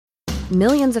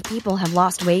Millions of people have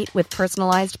lost weight with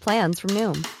personalized plans from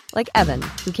Noom. Like Evan,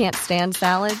 who can't stand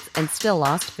salads and still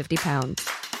lost 50 pounds.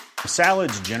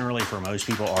 Salads generally for most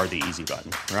people are the easy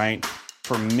button, right?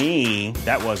 For me,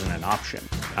 that wasn't an option.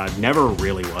 I never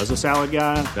really was a salad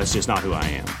guy. That's just not who I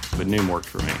am. But Noom worked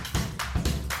for me.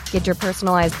 Get your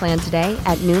personalized plan today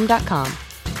at Noom.com.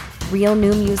 Real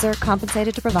Noom user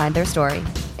compensated to provide their story.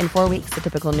 In 4 weeks, the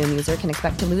typical Noom user can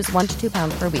expect to lose 1 to 2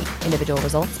 pounds per week. Individual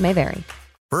results may vary.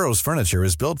 Burrow's furniture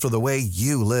is built for the way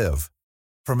you live.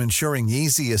 From ensuring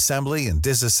easy assembly and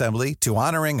disassembly to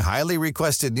honoring highly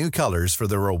requested new colors for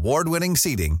their award-winning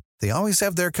seating, they always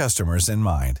have their customers in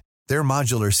mind. Their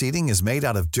modular seating is made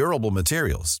out of durable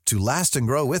materials to last and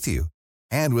grow with you.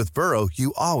 And with Burrow,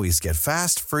 you always get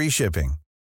fast, free shipping.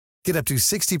 Get up to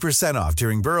 60% off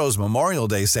during Burrow's Memorial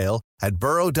Day sale at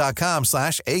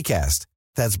burrow.com/ACAST.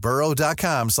 That's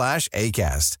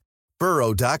burrow.com/ACAST.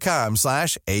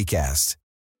 burrow.com/ACAST.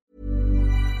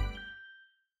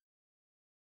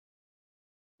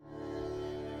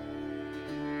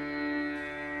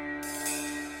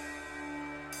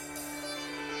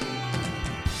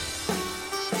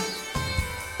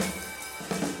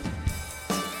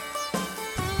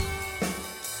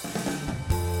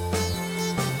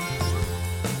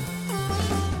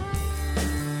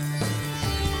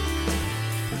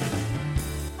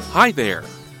 Hi there!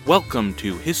 Welcome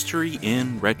to History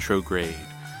in Retrograde.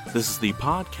 This is the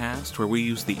podcast where we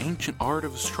use the ancient art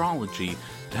of astrology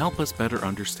to help us better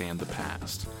understand the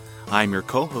past. I'm your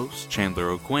co-host, Chandler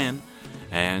O'Quinn,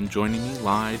 and joining me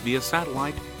live via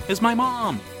satellite is my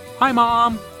mom. Hi,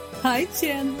 Mom! Hi,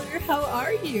 Chandler. How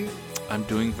are you? I'm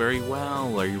doing very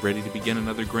well. Are you ready to begin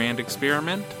another grand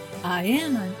experiment? I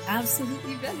am. I'm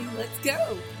absolutely ready. Let's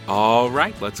go. All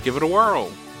right, let's give it a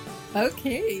whirl.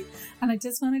 Okay. And I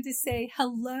just wanted to say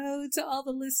hello to all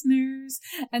the listeners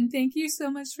and thank you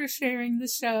so much for sharing the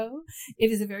show.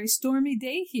 It is a very stormy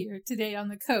day here today on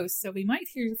the coast, so we might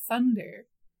hear thunder.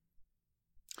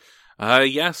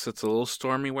 Yes, it's a little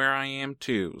stormy where I am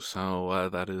too, so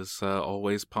that is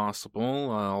always possible.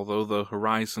 Although the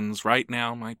horizons right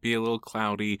now might be a little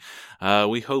cloudy,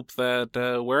 we hope that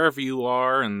wherever you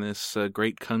are in this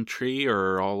great country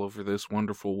or all over this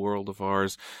wonderful world of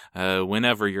ours,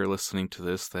 whenever you're listening to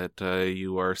this, that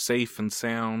you are safe and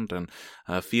sound and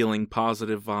feeling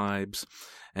positive vibes.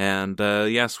 And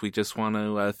yes, we just want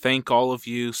to thank all of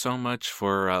you so much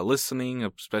for listening,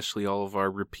 especially all of our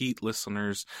repeat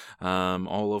listeners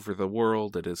all over the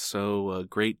world. It is so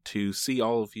great to see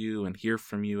all of you and hear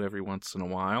from you every once in a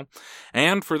while.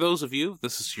 And for those of you,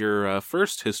 this is your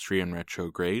first History in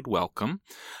Retrograde, welcome.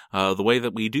 The way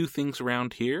that we do things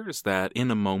around here is that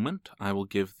in a moment, I will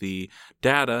give the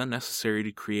data necessary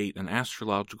to create an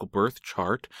astrological birth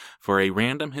chart for a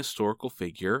random historical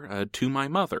figure to my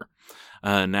mother.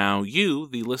 Now, you,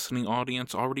 the listening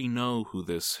audience, already know who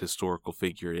this historical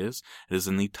figure is. It is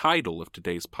in the title of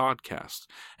today's podcast,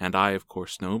 and I, of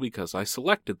course, know because I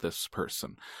selected this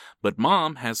person. But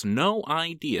Mom has no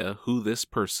idea who this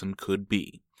person could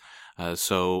be.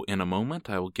 So, in a moment,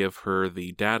 I will give her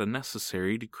the data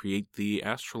necessary to create the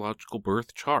astrological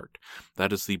birth chart.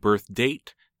 That is the birth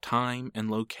date, time,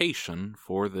 and location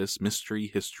for this mystery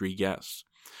history guest.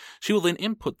 She will then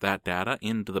input that data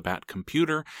into the BAT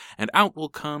computer, and out will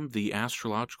come the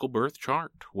astrological birth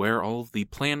chart, where all of the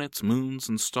planets, moons,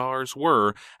 and stars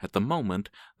were at the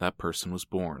moment that person was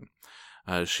born.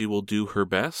 She will do her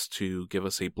best to give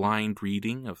us a blind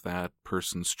reading of that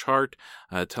person's chart,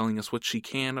 telling us what she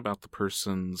can about the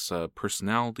person's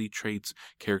personality traits,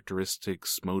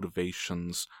 characteristics,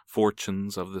 motivations,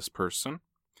 fortunes of this person.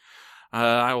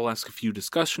 I will ask a few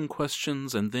discussion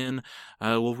questions, and then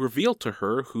we'll reveal to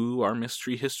her who our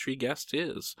mystery history guest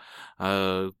is.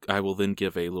 I will then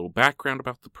give a little background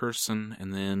about the person,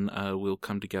 and then we'll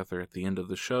come together at the end of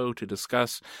the show to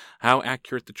discuss how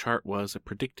accurate the chart was at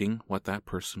predicting what that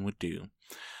person would do.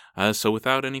 So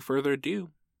without any further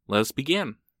ado, let's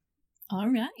begin. All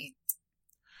right.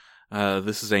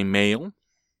 This is a male.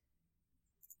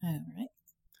 All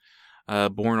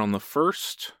right. Born on the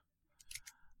 1st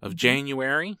of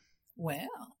January,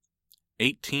 Well.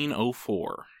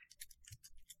 1804.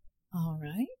 All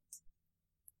right.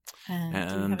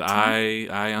 And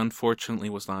I unfortunately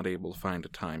was not able to find a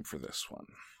time for this one.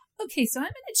 Okay, so I'm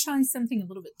going to try something a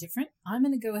little bit different. I'm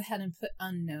going to go ahead and put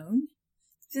unknown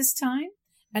this time,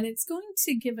 and it's going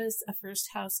to give us a first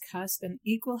house cusp, an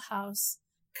equal house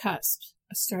cusp,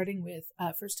 starting with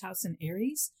first house in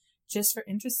Aries. Just for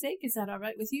interest's sake, is that all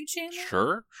right with you,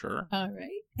 Chandler? Sure. All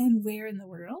right. And where in the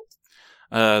world?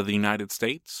 The United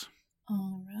States.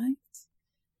 All right.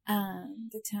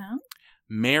 The town?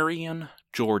 Marion,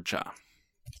 Georgia.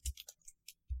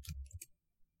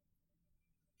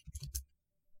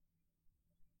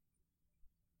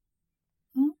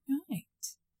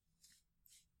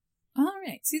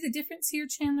 right. See the difference here,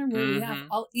 Chandler, where we have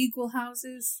all equal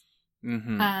houses?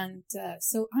 And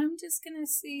so I'm just going to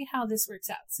see how this works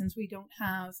out since we don't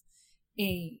have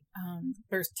a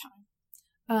birth time.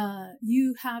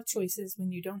 You have choices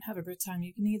when you don't have a birth time.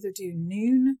 You can either do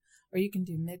noon or you can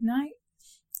do midnight.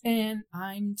 And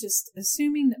I'm just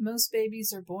assuming that most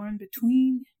babies are born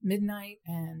between midnight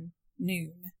and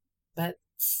noon. But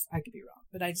I could be wrong.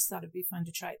 But I just thought it'd be fun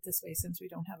to try it this way since we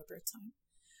don't have a birth time.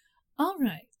 All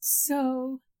right.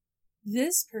 So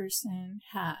this person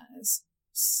has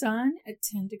Sun at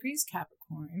 10 degrees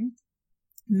Capricorn,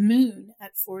 Moon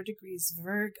at 4 degrees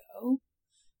Virgo,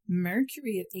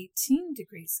 Mercury at 18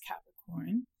 degrees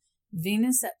Capricorn,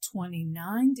 Venus at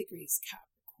 29 degrees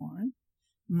Capricorn,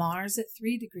 Mars at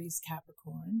 3 degrees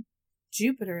Capricorn,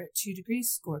 Jupiter at 2 degrees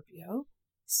Scorpio,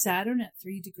 Saturn at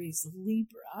 3 degrees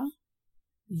Libra,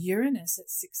 Uranus at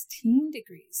 16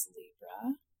 degrees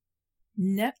Libra,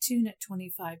 Neptune at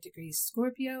 25 degrees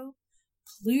Scorpio,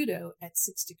 Pluto at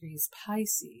 6 degrees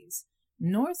Pisces,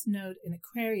 North Node in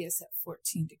Aquarius at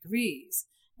 14 degrees,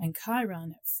 and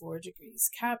Chiron at 4 degrees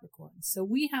Capricorn. So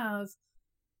we have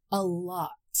a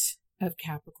lot of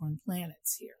Capricorn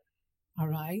planets here. All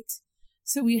right.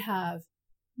 So we have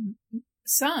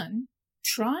Sun,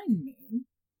 trine Moon,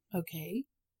 okay,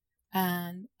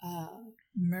 and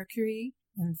Mercury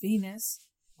and Venus,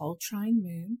 all trine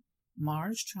Moon,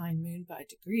 Mars trine Moon by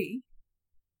degree,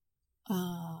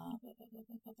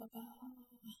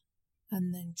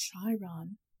 and then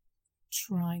Chiron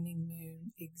trining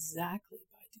Moon exactly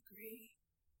by degree.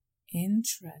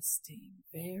 Interesting,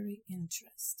 very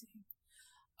interesting.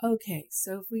 Okay,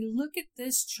 so if we look at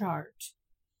this chart,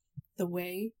 the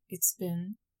way it's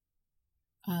been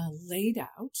laid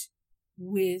out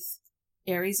with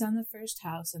Aries on the first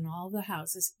house and all the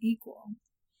houses equal,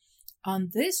 on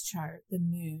this chart, the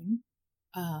moon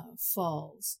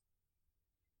falls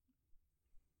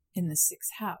in the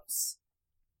 6th house.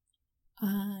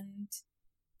 And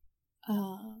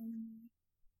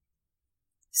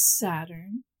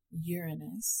Saturn and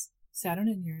Uranus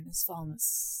fall in the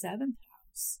 7th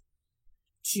house.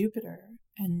 Jupiter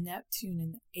and Neptune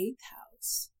in the 8th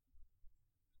house.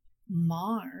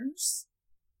 Mars,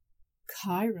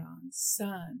 Chiron,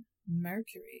 Sun,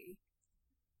 Mercury,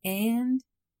 and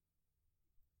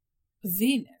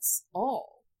Venus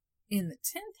all in the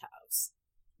 10th house,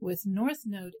 with North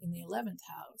Node in the 11th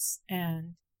house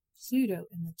and Pluto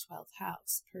in the 12th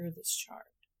house per this chart.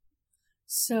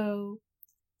 So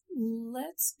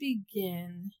let's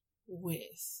begin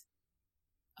with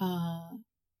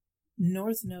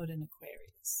North Node in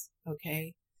Aquarius,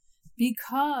 okay?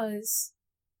 Because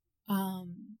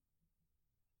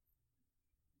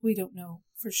we don't know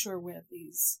for sure where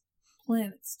these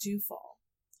planets do fall.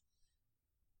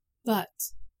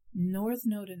 But North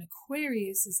Node in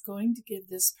Aquarius is going to give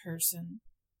this person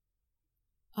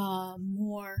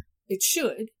it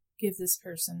should give this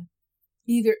person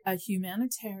either a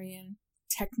humanitarian,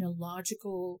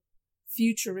 technological,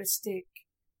 futuristic,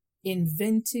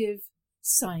 inventive,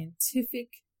 scientific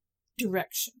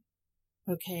direction.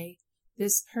 Okay?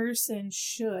 This person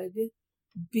should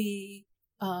be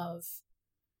of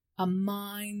a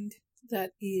mind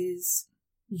that is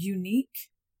unique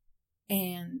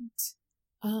and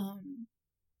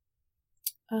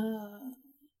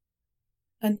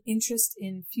an interest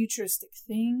in futuristic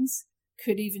things,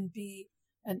 could even be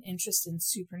an interest in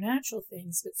supernatural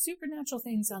things, but supernatural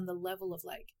things on the level of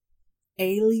like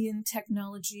alien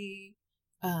technology,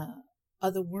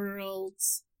 other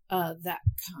worlds, that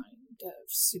kind of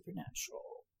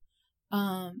supernatural.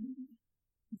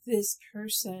 This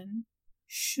person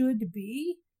should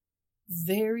be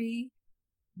very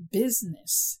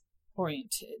business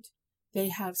oriented. They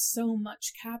have so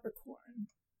much Capricorn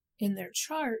in their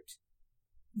chart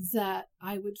that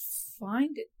I would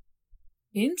find it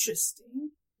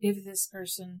interesting if this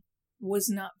person was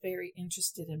not very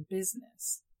interested in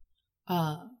business.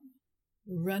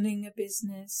 Running a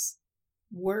business,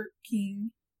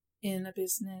 working in a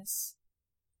business,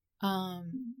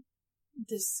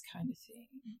 this kind of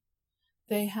thing.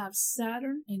 They have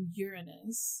Saturn and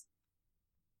Uranus.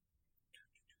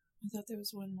 I thought there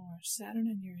was one more. Saturn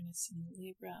and Uranus in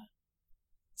Libra,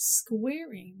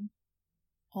 squaring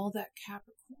all that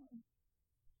Capricorn.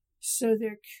 So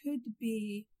there could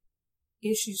be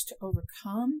issues to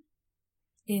overcome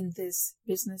in this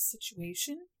business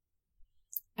situation.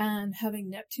 And having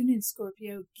Neptune in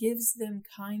Scorpio gives them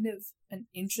kind of an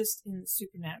interest in the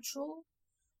supernatural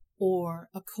or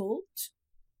occult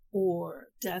or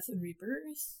death and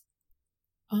rebirth.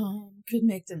 Could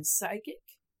make them psychic,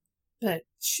 but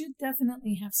should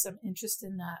definitely have some interest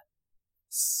in that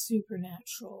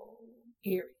supernatural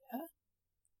area.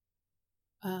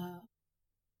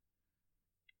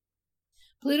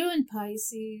 Pluto in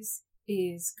Pisces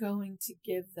is going to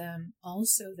give them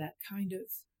also that kind of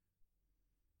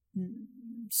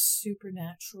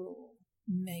supernatural,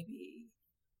 maybe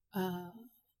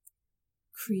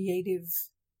creative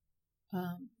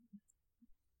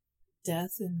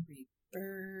death and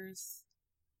rebirth,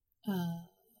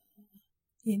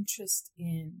 interest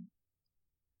in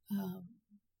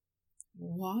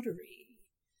watery,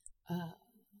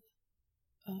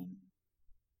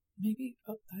 maybe,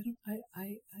 I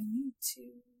need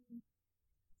to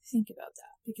think about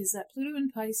that, because that Pluto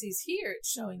in Pisces here, it's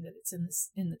showing that it's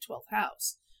in the 12th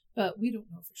house, but we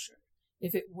don't know for sure.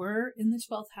 If it were in the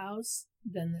 12th house,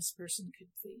 then this person could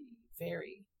be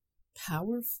very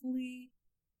powerfully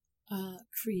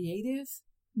creative,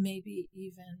 maybe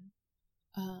even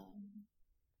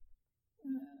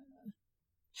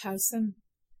have some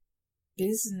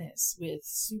business with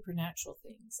supernatural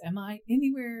things. Am I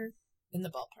anywhere in the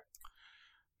ballpark?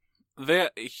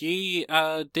 He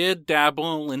did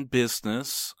dabble in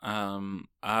business.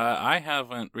 I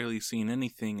haven't really seen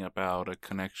anything about a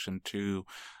connection to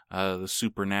the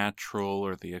supernatural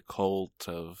or the occult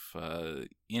of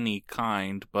any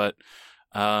kind, but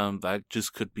that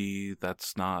just could be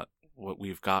that's not what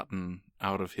we've gotten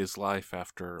out of his life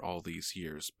after all these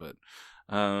years. But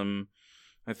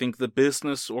I think the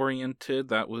business oriented,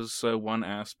 that was one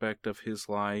aspect of his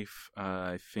life.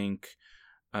 I think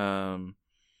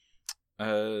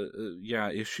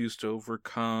issues to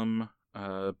overcome,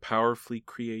 powerfully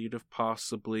creative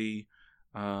possibly.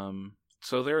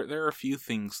 So there are a few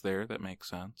things there that make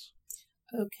sense.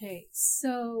 Okay,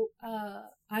 so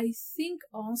I think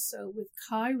also with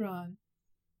Chiron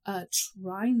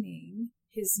trining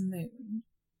his moon,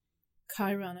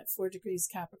 Chiron at 4 degrees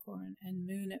Capricorn and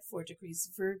moon at 4 degrees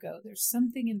Virgo, there's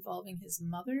something involving his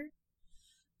mother,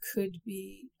 could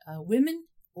be women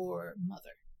or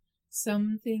mother,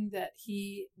 something that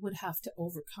he would have to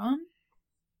overcome,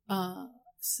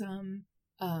 some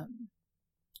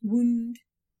wound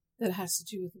that has to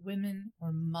do with women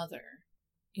or mother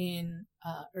in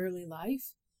early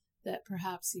life that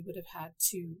perhaps he would have had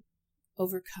to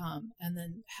overcome and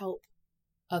then help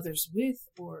others with,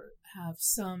 or have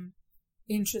some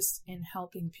interest in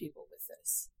helping people with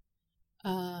this.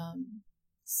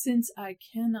 Since I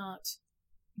cannot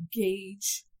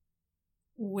gauge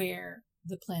where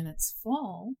the planets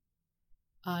fall,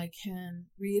 I can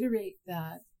reiterate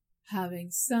that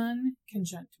having Sun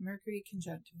conjunct Mercury,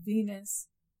 conjunct Venus,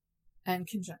 and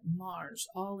conjunct Mars,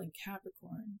 all in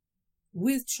Capricorn,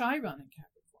 with Chiron in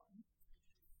Capricorn,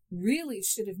 really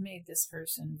should have made this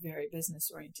person very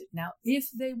business-oriented. Now, if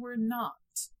they were not,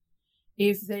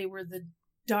 if they were the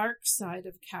dark side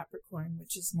of Capricorn,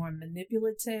 which is more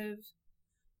manipulative,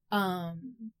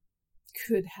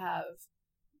 could have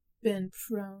been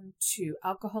prone to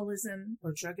alcoholism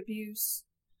or drug abuse,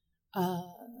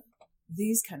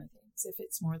 these kind of things, if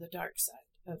it's more the dark side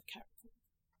of Capricorn.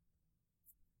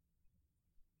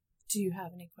 Do you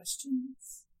have any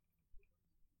questions?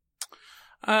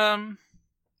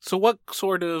 So what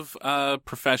sort of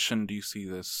profession do you see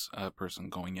this person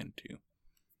going into?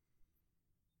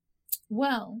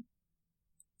 Well,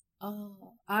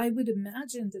 I would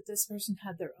imagine that this person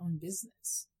had their own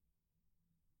business.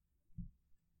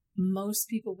 Most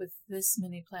people with this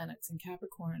many planets in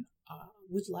Capricorn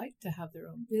would like to have their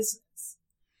own business,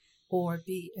 or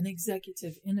be an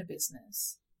executive in a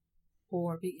business,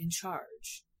 or be in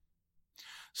charge.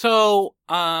 So,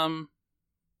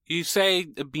 you say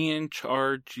be in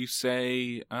charge, you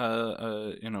say,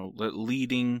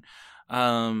 leading,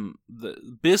 the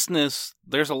business,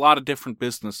 there's a lot of different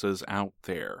businesses out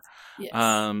there. Yes.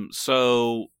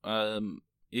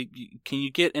 Can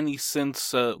you get any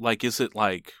sense, is it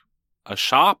like a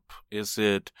shop? Is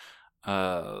it,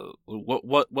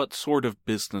 what sort of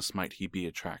business might he be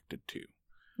attracted to?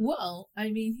 Well, I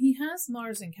mean, he has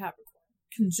Mars in Capricorn,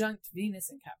 conjunct Venus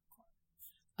in Capricorn.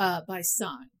 By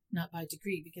sign, not by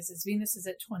degree, because his Venus is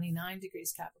at 29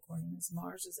 degrees Capricorn and his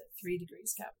Mars is at 3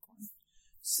 degrees Capricorn.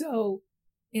 So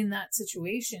in that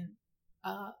situation,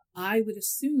 I would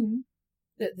assume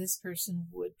that this person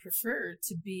would prefer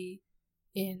to be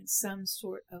in some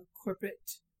sort of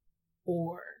corporate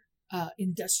or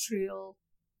industrial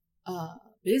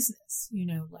business,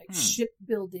 like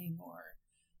shipbuilding or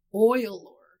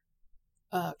oil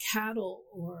or cattle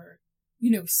or,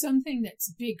 something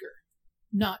that's bigger.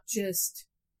 Not just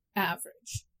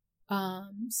average.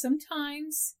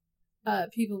 Sometimes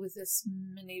people with this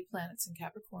many planets in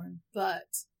Capricorn,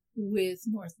 but with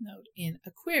North Node in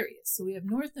Aquarius. So we have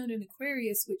North Node in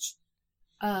Aquarius, which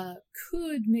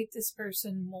could make this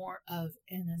person more of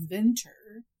an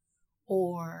inventor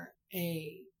or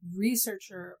a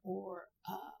researcher or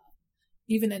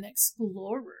even an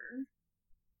explorer,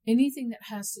 anything that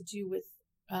has to do with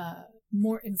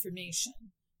more information,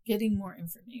 getting more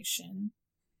information,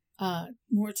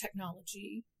 more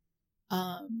technology.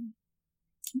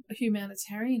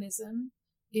 Humanitarianism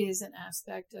is an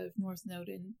aspect of North Node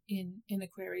in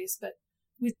Aquarius, but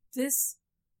with this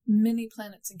many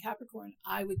planets in Capricorn,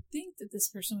 I would think that this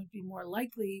person would be more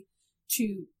likely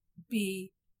to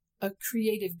be a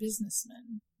creative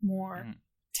businessman, more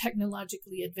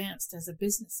technologically advanced as a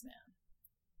businessman.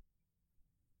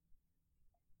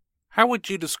 How would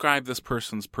you describe this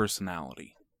person's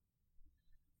personality?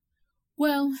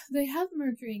 Well, they have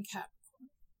Mercury in Capricorn,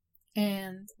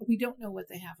 and we don't know what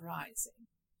they have rising.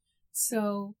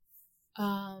 So,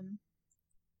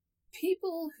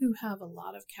 people who have a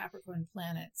lot of Capricorn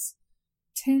planets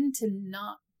tend to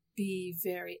not be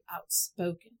very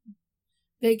outspoken.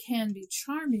 They can be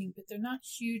charming, but they're not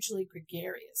hugely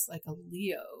gregarious like a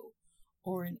Leo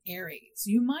or an Aries.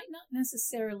 You might not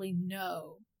necessarily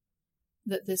know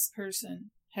that this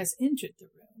person has entered the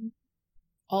room,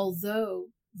 although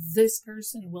this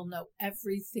person will know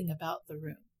everything about the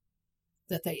room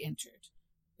that they entered,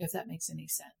 if that makes any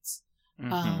sense.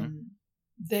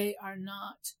 They are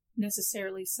not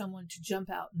necessarily someone to jump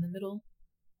out in the middle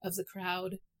of the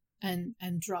crowd and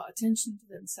draw attention to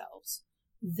themselves.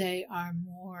 They are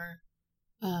more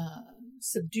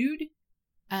subdued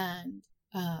and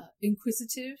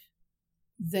inquisitive.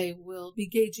 They will be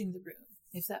gauging the room,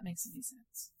 if that makes any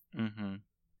sense. Mm-hmm.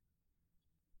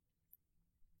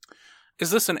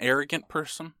 Is this an arrogant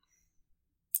person?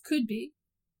 Could be.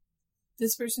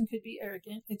 This person could be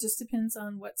arrogant. It just depends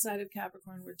on what side of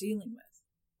Capricorn we're dealing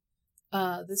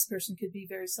with. This person could be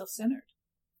very self-centered.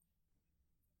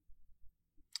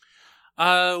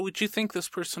 Would you think this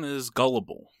person is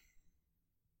gullible?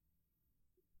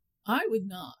 I would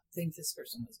not think this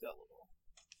person was gullible.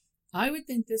 I would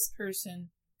think this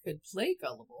person could play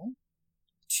gullible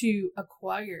to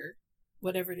acquire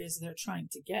whatever it is they're trying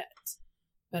to get.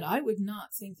 But I would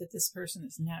not think that this person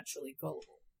is naturally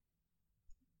gullible.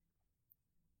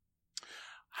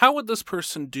 How would this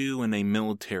person do in a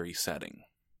military setting?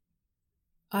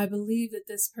 I believe that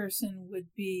this person would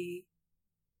be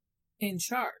in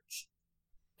charge.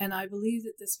 And I believe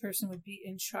that this person would be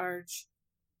in charge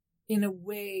in a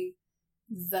way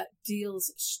that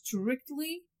deals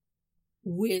strictly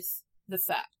with the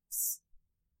facts.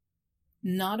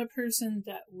 Not a person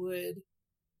that would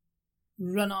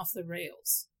run off the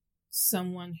rails.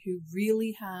 Someone who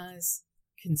really has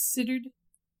considered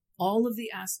all of the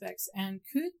aspects and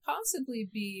could possibly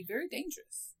be very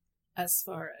dangerous as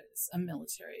far as a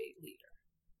military leader.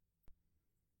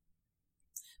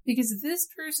 Because this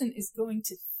person is going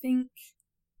to think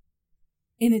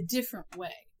in a different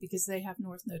way because they have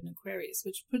North Node in Aquarius,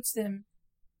 which puts them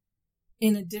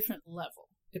in a different level.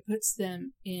 It puts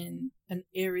them in an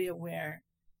area where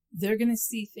they're going to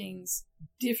see things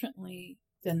differently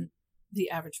than the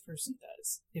average person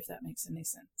does, if that makes any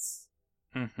sense.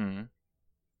 Mm-hmm.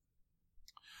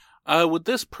 Would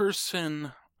this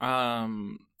person,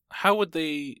 how would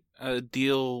they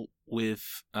deal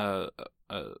with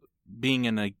being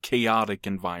in a chaotic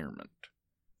environment?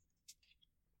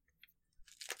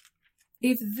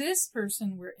 If this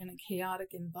person were in a chaotic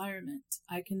environment,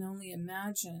 I can only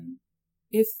imagine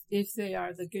if they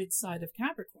are the good side of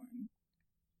Capricorn,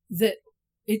 that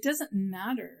it doesn't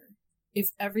matter if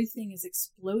everything is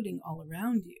exploding all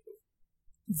around you.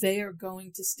 They are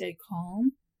going to stay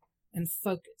calm and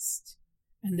focused,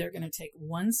 and they're going to take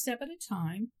one step at a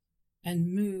time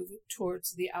and move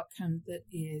towards the outcome that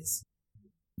is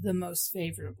the most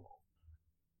favorable.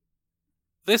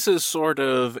 This is sort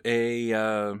of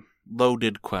a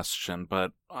loaded question,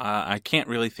 but I can't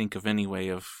really think of any way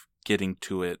of getting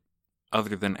to it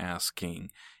other than asking,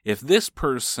 if this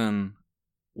person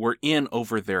were in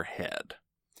over their head,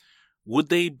 would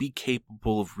they be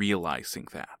capable of realizing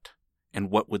that? And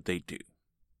what would they do?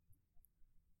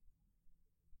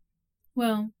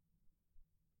 Well,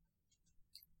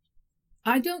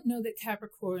 I don't know that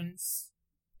Capricorns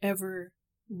ever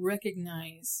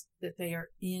recognize that they are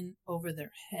in over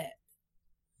their head.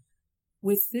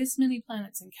 With this many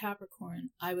planets in Capricorn,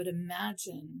 I would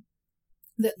imagine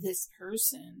that this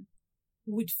person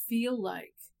would feel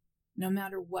like no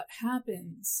matter what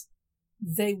happens,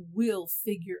 they will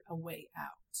figure a way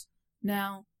out.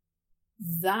 Now,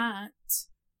 that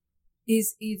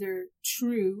is either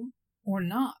true or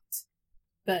not,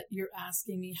 but you're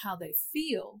asking me how they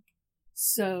feel.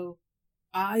 So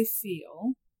I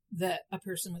feel that a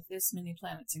person with this many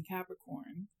planets in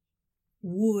Capricorn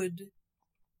would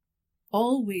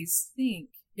always think,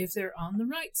 if they're on the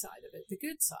right side of it, the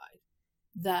good side,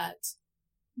 that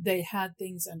they had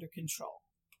things under control.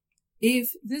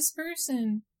 If this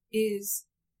person is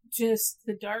just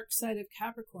the dark side of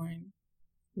Capricorn,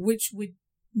 which would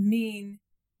mean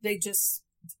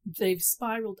they've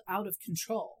spiraled out of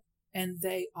control, and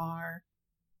it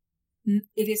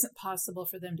isn't possible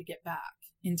for them to get back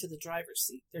into the driver's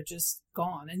seat. They're just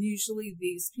gone. And usually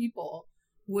these people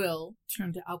will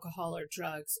turn to alcohol or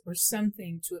drugs or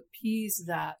something to appease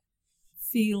that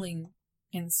feeling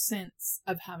and sense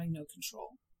of having no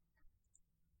control.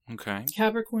 Okay.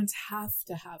 Capricorns have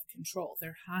to have control.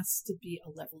 There has to be a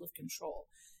level of control.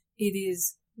 It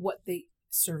is what they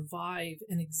survive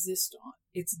and exist on.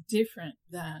 It's different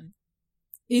than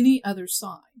any other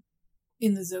sign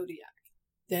in the zodiac.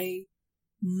 They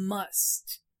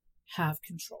must have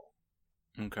control.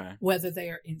 Okay. Whether they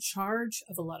are in charge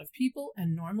of a lot of people,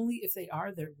 and normally if they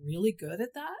are, they're really good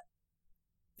at that.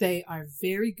 They are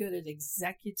very good at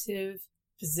executive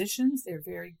positions. They're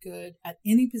very good at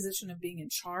any position of being in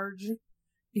charge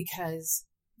because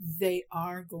they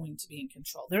are going to be in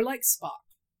control. They're like Spock.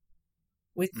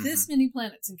 With this many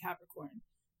planets in Capricorn,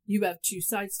 you have two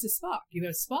sides to Spock. You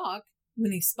have Spock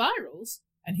when he spirals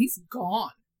and he's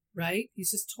gone, right?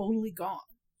 He's just totally gone.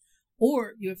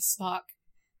 Or you have Spock,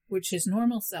 which his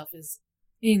normal self is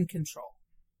in control.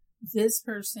 If this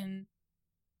person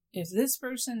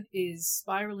is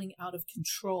spiraling out of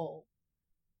control,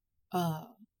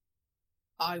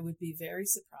 I would be very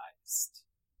surprised.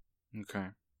 Okay.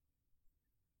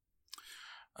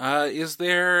 Is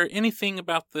there anything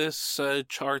about this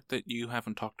chart that you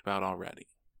haven't talked about already?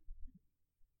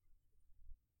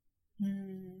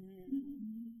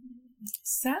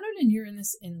 Saturn and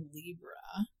Uranus in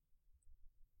Libra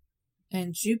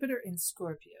and Jupiter in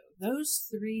Scorpio, those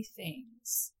three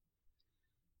things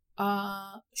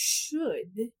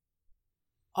should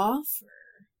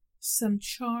offer some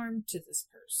charm to this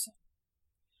person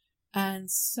and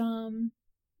some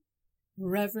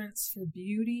reverence for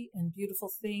beauty and beautiful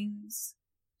things,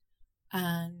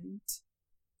 and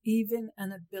even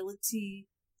an ability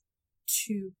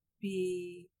to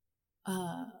be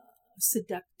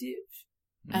seductive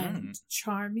and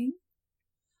charming.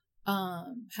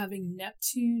 Having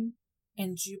Neptune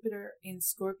and Jupiter in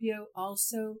Scorpio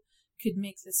also could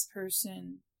make this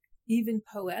person even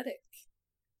poetic,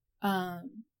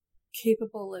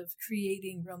 capable of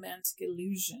creating romantic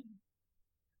illusion.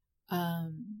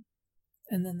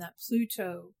 And then that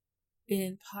Pluto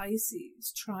in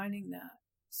Pisces, trining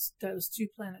those two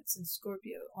planets in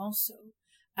Scorpio also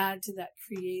add to that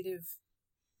creative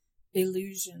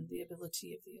illusion, the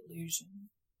ability of the illusion.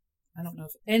 I don't know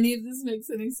if any of this makes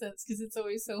any sense because it's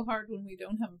always so hard when we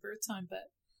don't have a birth time, but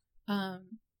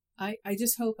I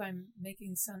just hope I'm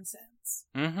making some sense.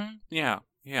 Yeah.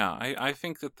 I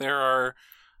think that there are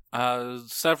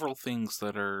several things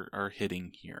that are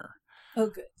hitting here. Oh,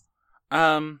 good.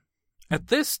 At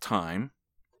this time,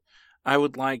 I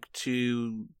would like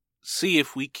to see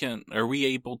if are we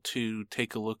able to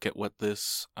take a look at what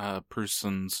this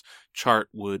person's chart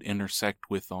would intersect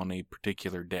with on a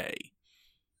particular day.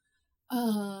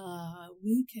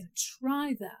 We can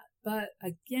try that, but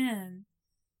again,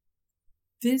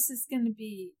 this is going to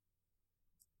be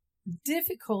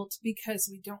difficult because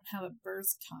we don't have a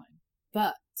birth time,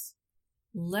 but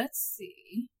let's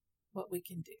see what we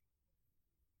can do.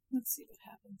 Let's see what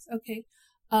happens. Okay.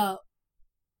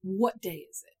 What day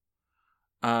is it?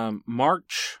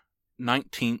 March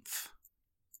 19th.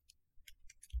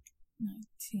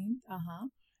 19th,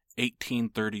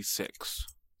 1836.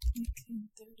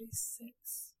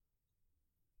 1836.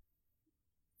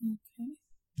 Okay.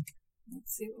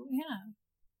 Let's see what we have.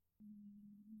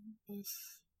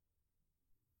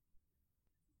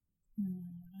 All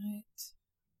right.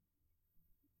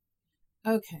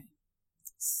 Okay.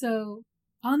 So,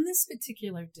 on this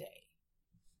particular day,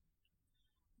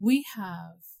 we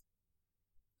have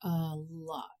a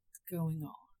lot going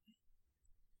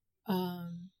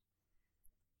on.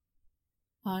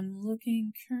 I'm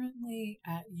looking currently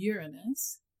at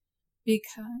Uranus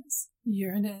because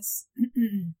Uranus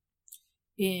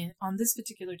on this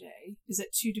particular day is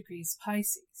at 2 degrees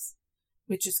Pisces,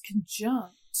 which is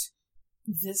conjunct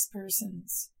this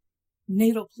person's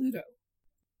natal Pluto.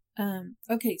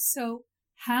 Okay, so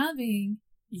having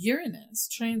Uranus,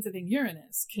 transiting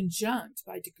Uranus, conjunct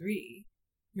by degree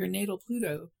your natal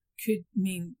Pluto could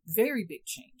mean very big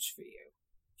change for you.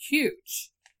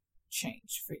 Huge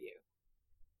change for you.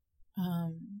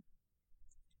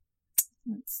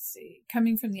 Let's see.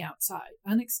 Coming from the outside,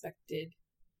 unexpected,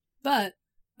 but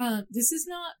this is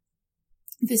not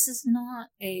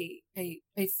a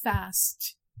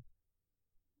fast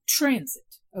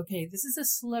transit. Okay, this is a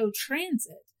slow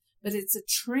transit, but it's a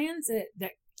transit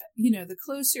that, you know, the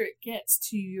closer it gets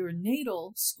to your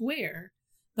natal square,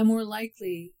 the more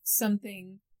likely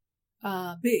something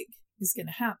big is going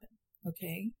to happen.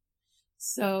 Okay,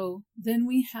 so then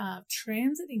we have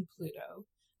transiting Pluto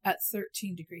at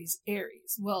 13 degrees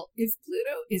Aries. Well, if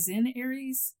Pluto is in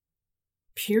Aries,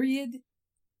 period,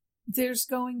 there's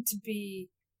going to be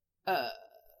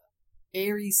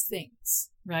Aries things,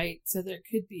 right? So there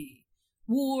could be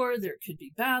war, there could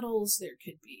be battles, there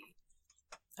could be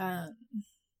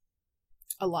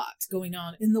a lot going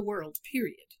on in the world,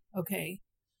 period. Okay,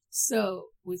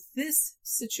 so with this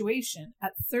situation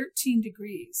at 13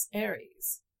 degrees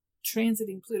Aries,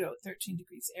 transiting Pluto at 13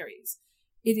 degrees Aries,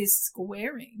 it is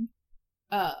squaring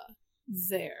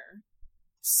their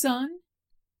Sun,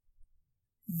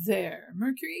 their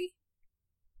Mercury,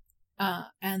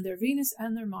 and their Venus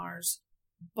and their Mars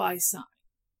by sign.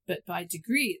 But by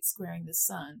degree, it's squaring the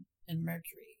Sun and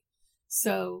Mercury.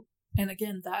 So, and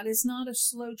again, that is not a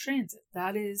slow transit.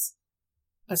 That is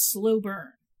a slow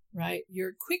burn, right?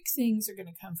 Your quick things are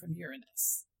going to come from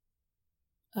Uranus.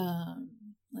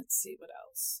 Let's see what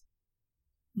else.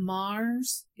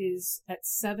 Mars is at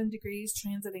 7 degrees.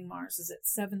 Transiting Mars is at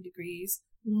 7 degrees,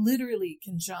 literally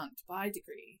conjunct by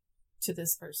degree to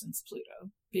this person's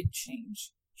Pluto. Big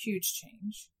change, huge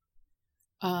change.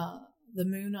 The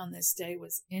moon on this day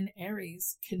was in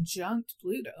Aries, conjunct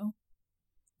Pluto.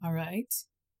 All right,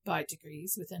 by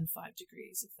degrees, within 5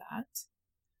 degrees of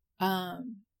that.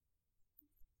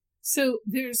 So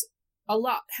there's a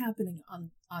lot happening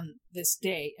on this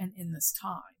day and in this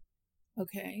time.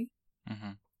 Okay.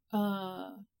 Mm-hmm.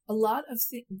 A lot of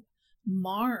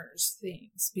Mars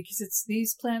things, because it's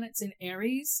these planets in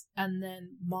Aries and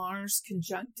then Mars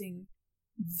conjuncting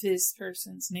this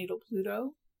person's natal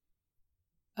Pluto.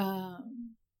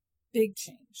 Big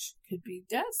change. Could be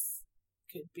death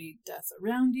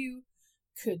around you,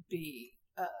 could be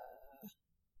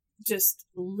just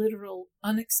literal,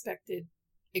 unexpected,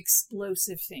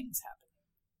 explosive things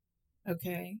happening.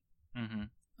 Okay? Mm-hmm.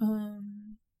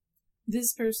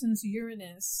 This person's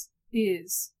Uranus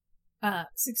is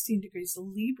 16 degrees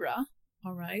Libra.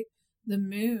 All right. The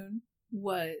moon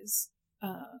was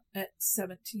at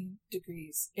 17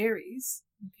 degrees Aries.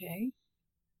 Okay.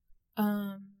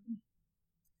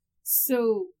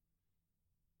 So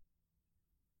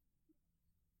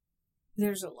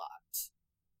there's a lot.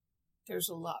 There's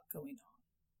a lot going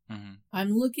on. Mm-hmm.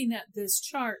 I'm looking at this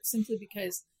chart simply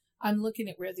because I'm looking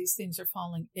at where these things are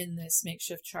falling in this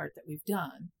makeshift chart that we've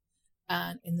done.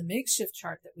 And in the makeshift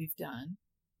chart that we've done,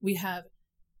 we have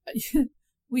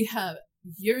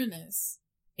Uranus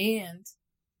and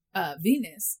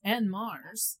Venus and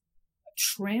Mars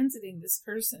transiting this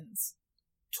person's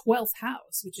 12th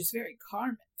house, which is very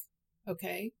karmic.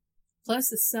 Okay. Plus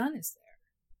the sun is there.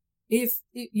 If,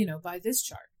 by this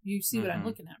chart, you see what I'm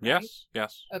looking at, right?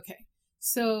 Yes. Okay.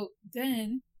 So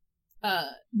then,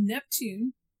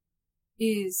 Neptune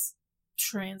is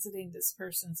transiting this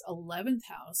person's 11th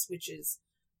house, which is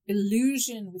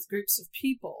illusion with groups of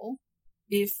people,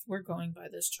 if we're going by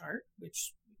this chart,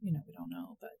 which, we don't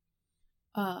know, but,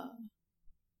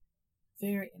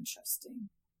 very interesting.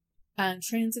 And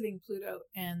transiting Pluto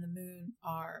and the moon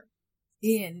are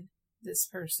in this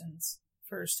person's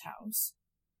first house.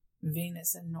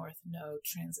 Venus and North Node,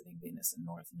 transiting Venus and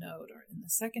North Node are in the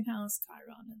second house,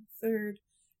 Chiron in the third,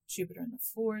 Jupiter in the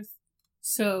fourth.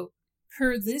 So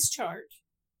per this chart,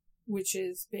 which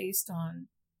is based on,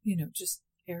 just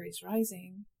Aries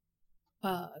rising,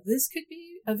 this could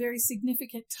be a very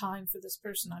significant time for this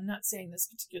person. I'm not saying this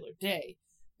particular day,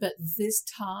 but this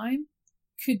time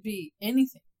could be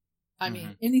anything. I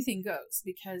mean, anything goes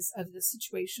because of the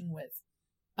situation with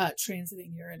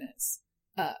transiting Uranus,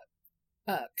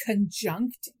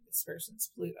 conjuncting this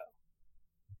person's Pluto.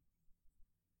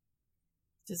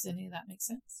 Does any of that make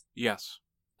sense? Yes.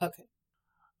 Okay.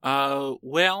 I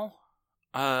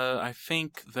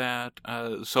think that,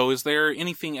 so is there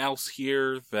anything else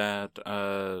here that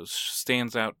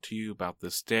stands out to you about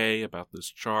this day, about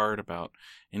this chart, about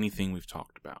anything we've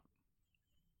talked about?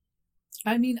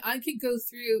 I mean, I could go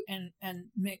through and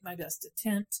make my best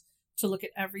attempt to look at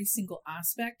every single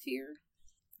aspect here.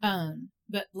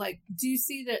 But do you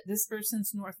see that this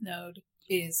person's North Node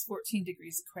is 14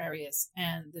 degrees Aquarius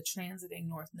and the transiting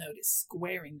North Node is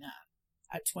squaring that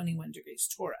at 21 degrees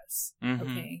Taurus?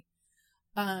 Mm-hmm. Okay.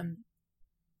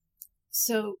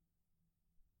 So,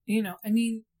 I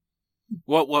mean,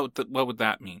 what would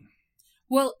that mean?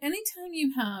 Well, anytime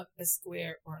you have a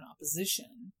square or an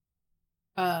opposition,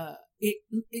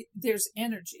 there's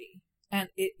energy, and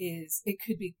it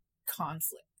could be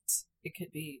conflict. It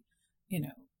could be,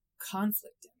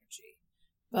 conflict energy.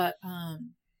 But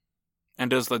and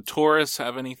does the Taurus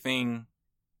have anything?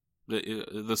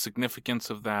 The significance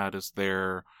of that is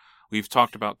there. We've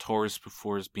talked about Taurus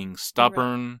before as being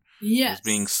stubborn, yes, as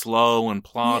being slow and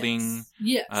plodding.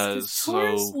 Yes.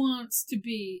 Taurus wants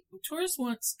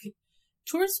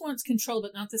control,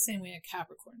 but not the same way a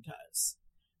Capricorn does.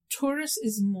 Taurus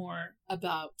is more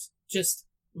about just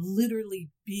literally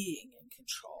being in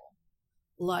control,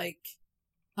 like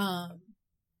an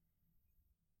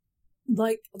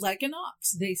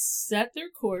ox. They set their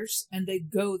course and they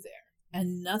go there,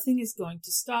 and nothing is going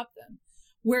to stop them.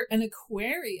 Where an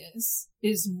Aquarius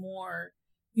is more,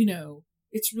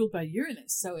 it's ruled by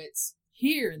Uranus, so it's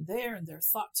here and there, and their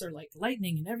thoughts are like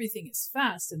lightning, and everything is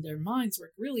fast, and their minds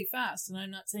work really fast. And I'm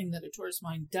not saying that a Taurus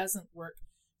mind doesn't work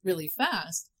really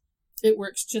fast. It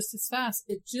works just as fast.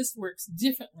 It just works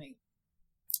differently.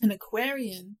 An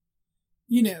Aquarian,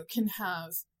 can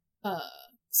have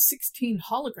 16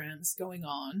 holograms going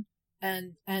on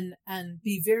and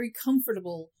be very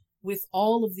comfortable with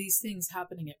all of these things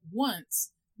happening at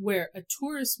once, where a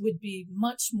Taurus would be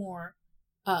much more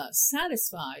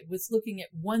satisfied with looking at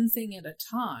one thing at a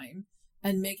time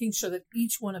and making sure that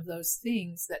each one of those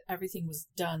things, that everything was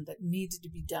done that needed to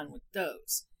be done with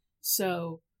those.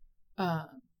 So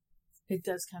it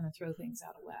does kind of throw things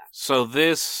out of whack. So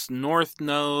this North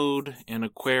Node in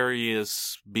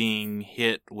Aquarius being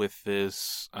hit with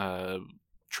this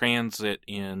transit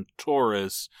in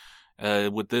Taurus,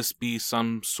 would this be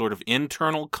some sort of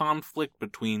internal conflict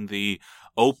between the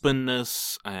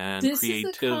openness and creativity?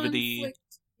 This is a conflict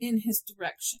in his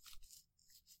direction.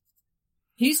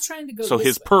 He's trying to go. So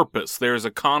his purpose. There's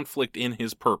a conflict in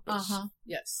his purpose.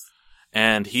 Yes.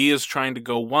 And he is trying to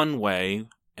go one way,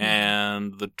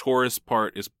 and the Taurus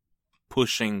part is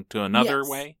pushing to another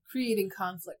way, creating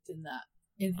conflict in that,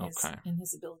 in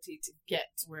his ability to get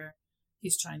to where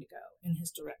he's trying to go in his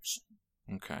direction.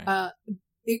 Okay.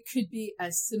 It could be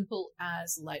as simple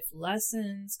as life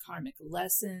lessons, karmic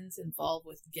lessons involved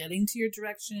with getting to your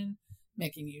direction,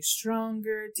 making you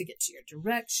stronger to get to your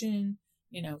direction,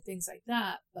 things like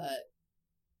that.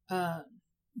 But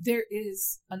there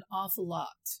is an awful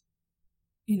lot,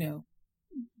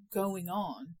 going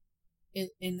on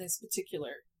in this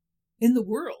particular, in the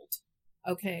world,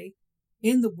 okay?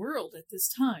 In the world at this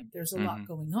time, there's a lot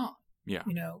going on. Yeah.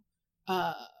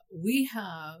 We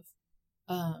have,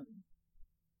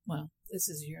 this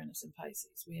is Uranus in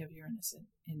Pisces. We have Uranus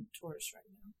in Taurus right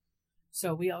now.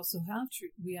 So we also have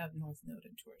North Node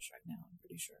in Taurus right now, I'm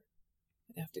pretty sure.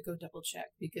 I'd have to go double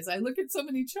check because I look at so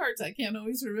many charts, I can't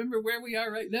always remember where we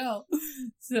are right now.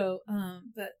 So,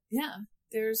 but yeah,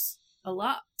 there's a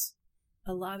lot.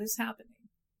 A lot is happening.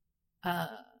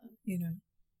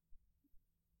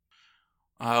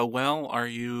 Well, are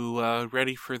you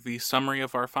ready for the summary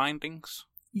of our findings?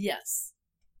 Yes.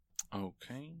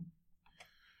 Okay.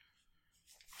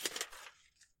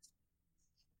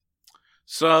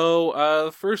 So,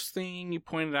 the first thing you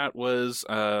pointed out was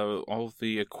all of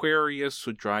the Aquarius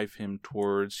would drive him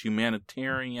towards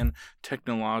humanitarian,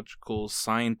 technological,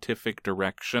 scientific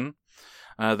direction.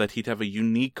 That he'd have a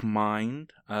unique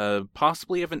mind,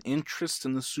 possibly have an interest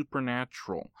in the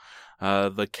supernatural.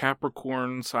 The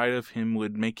Capricorn side of him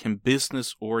would make him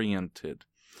business-oriented.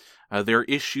 There are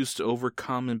issues to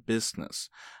overcome in business.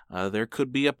 There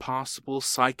could be a possible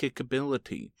psychic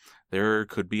ability. There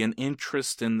could be an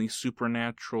interest in the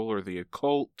supernatural or the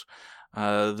occult.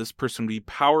 This person would be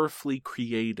powerfully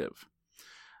creative.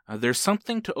 There's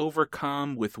something to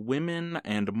overcome with women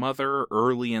and mother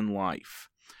early in life.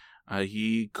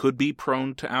 He could be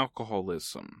prone to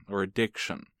alcoholism or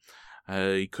addiction.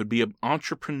 He could be an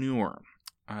entrepreneur.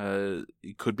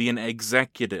 He could be an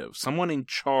executive, someone in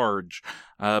charge,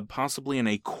 possibly in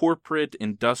a corporate,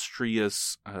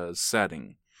 industrious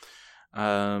setting.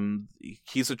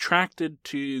 He's attracted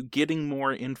to getting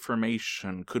more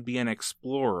information, could be an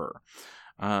explorer.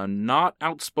 Not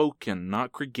outspoken,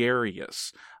 not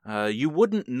gregarious. You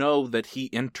wouldn't know that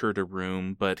he entered a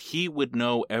room, but he would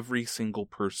know every single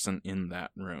person in that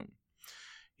room.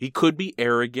 He could be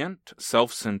arrogant,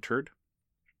 self-centered.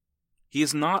 He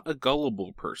is not a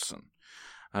gullible person.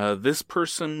 This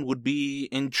person would be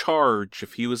in charge.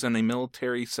 If he was in a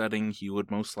military setting, he would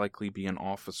most likely be an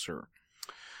officer.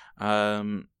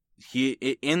 He,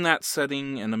 in that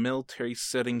setting, in a military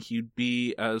setting, he'd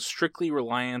be strictly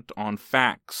reliant on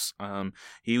facts.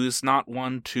 He was not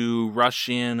one to rush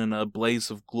in a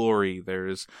blaze of glory.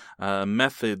 There's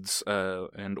methods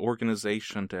and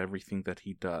organization to everything that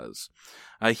he does.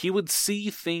 He would see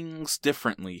things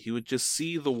differently. He would just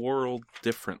see the world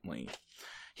differently.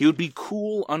 He would be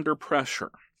cool under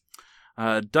pressure.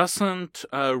 doesn't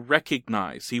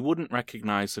recognize. He wouldn't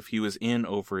recognize if he was in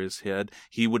over his head.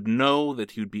 He would know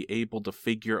that he would be able to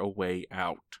figure a way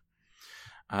out.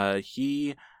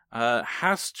 He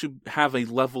has to have a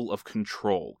level of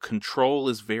control. Control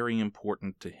is very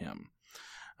important to him.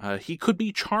 He could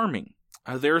be charming.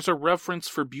 There's a reverence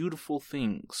for beautiful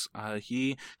things.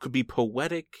 He could be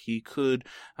poetic. He could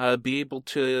be able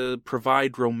to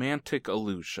provide romantic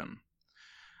illusion.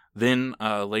 Then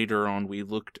later on, we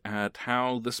looked at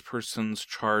how this person's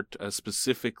chart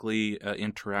specifically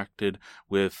interacted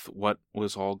with what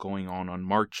was all going on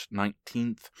March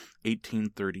 19th,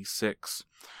 1836.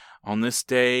 On this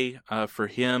day, for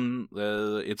him,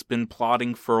 it's been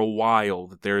plotting for a while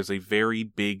that there is a very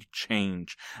big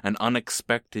change, an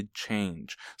unexpected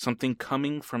change, something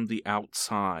coming from the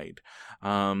outside.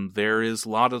 There is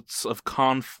lots of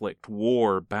conflict,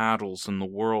 war, battles in the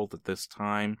world at this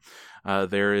time.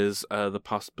 There is the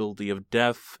possibility of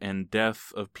death and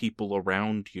death of people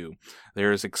around you.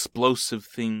 There is explosive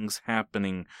things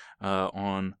happening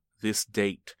on this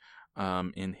date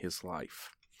in his life.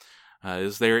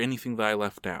 Is there anything that I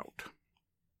left out?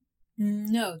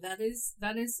 No, that is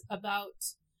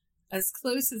about as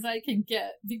close as I can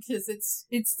get, because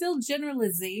it's still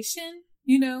generalization,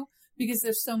 because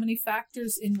there's so many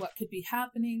factors in what could be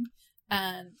happening,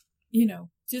 and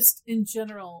just in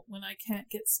general, when I can't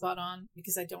get spot on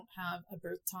because I don't have a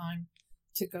birth time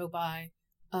to go by,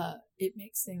 it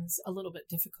makes things a little bit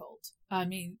difficult. I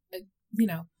mean,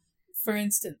 for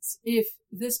instance, if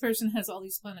this person has all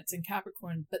these planets in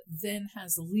Capricorn, but then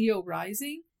has Leo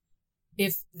rising,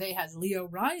 if they had Leo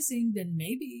rising, then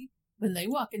maybe when they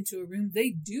walk into a room,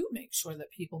 they do make sure that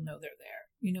people know they're there.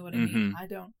 You know what I mean? I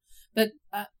don't. But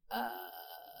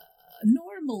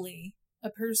normally, a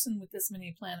person with this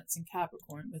many planets in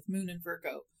Capricorn, with Moon in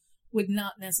Virgo, would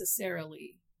not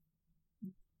necessarily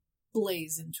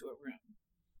blaze into a room.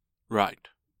 Right.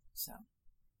 So.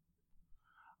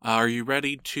 Are you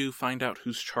ready to find out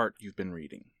whose chart you've been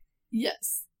reading?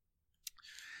 Yes.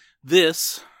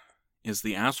 This is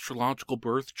the astrological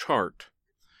birth chart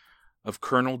of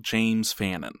Colonel James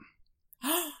Fannin.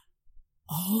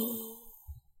 Oh.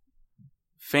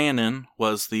 Fannin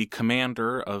was the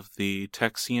commander of the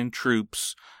Texian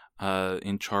troops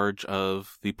in charge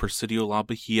of the Presidio La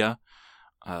Bahia.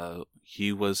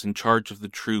 He was in charge of the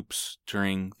troops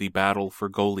during the battle for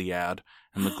Goliad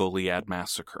and the Goliad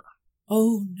massacre.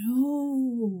 Oh,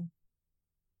 no.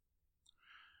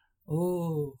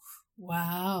 Oh,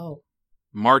 wow.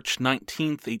 March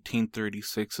 19th,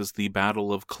 1836 is the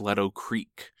Battle of Coleto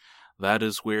Creek. That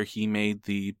is where he made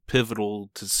the pivotal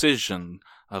decision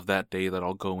of that day that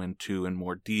I'll go into in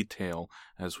more detail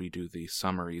as we do the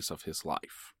summaries of his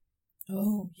life.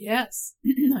 Oh, yes.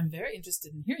 I'm very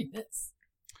interested in hearing this.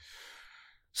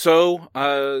 So,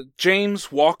 James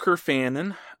Walker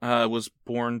Fannin was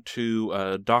born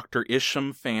to Dr.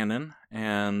 Isham Fannin,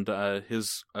 and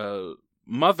his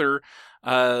mother,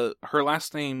 her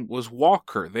last name was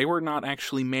Walker. They were not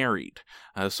actually married,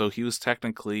 so he was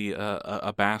technically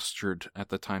a bastard at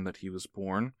the time that he was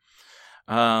born.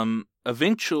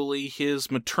 Eventually,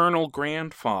 his maternal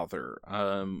grandfather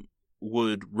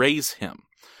would raise him.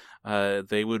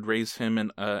 They would raise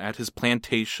him at his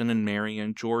plantation in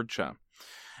Marion, Georgia.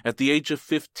 At the age of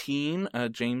 15,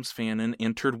 James Fannin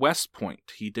entered West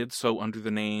Point. He did so under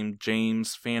the name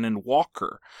James Fannin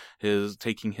Walker,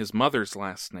 taking his mother's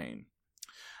last name.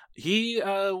 He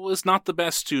was not the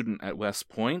best student at West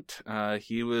Point.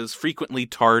 He was frequently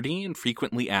tardy and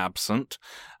frequently absent.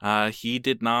 He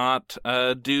did not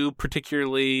do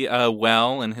particularly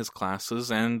well in his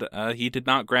classes, and he did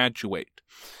not graduate.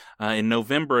 In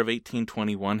November of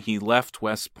 1821, he left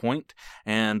West Point,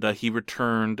 and he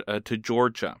returned to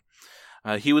Georgia.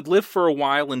 He would live for a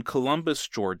while in Columbus,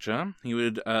 Georgia. He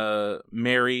would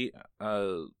marry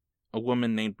a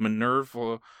woman named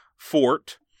Minerva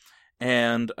Fort,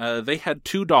 and they had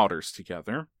 2 daughters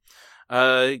together.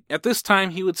 At this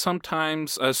time, he would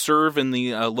sometimes serve in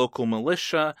the local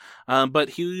militia, but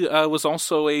he was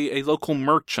also a local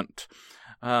merchant.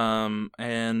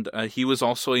 And he was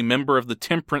also a member of the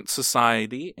Temperance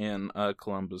Society in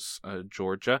Columbus,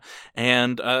 Georgia,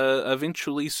 and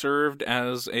eventually served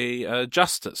as a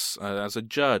justice, as a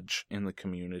judge in the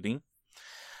community.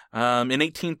 In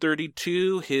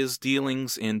 1832, his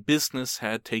dealings in business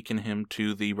had taken him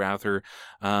to the rather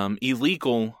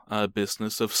illegal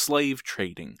business of slave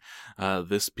trading.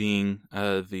 This being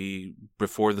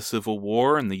before the Civil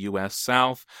War in the U.S.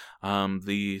 South,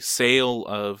 the sale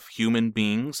of human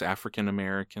beings, African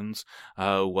Americans,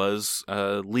 was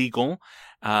legal,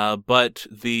 But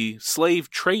the slave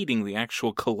trading, the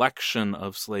actual collection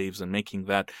of slaves and making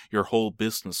that your whole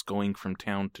business, going from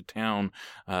town to town,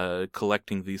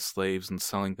 collecting these slaves and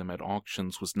selling them at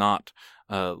auctions, was not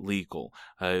legal.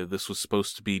 This was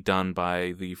supposed to be done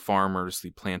by the farmers,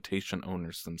 the plantation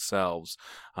owners themselves,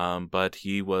 but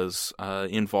he was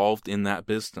involved in that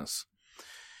business.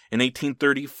 In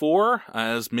 1834,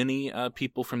 as many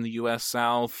people from the U.S.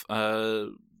 South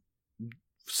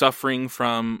suffering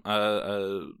from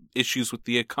issues with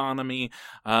the economy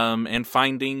and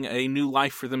finding a new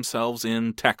life for themselves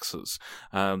in Texas.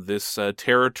 This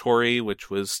territory, which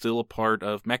was still a part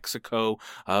of Mexico,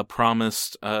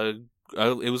 promised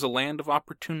it was a land of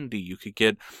opportunity. You could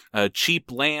get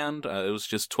cheap land. It was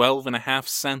just 12.5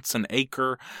 cents an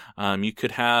acre. You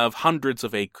could have hundreds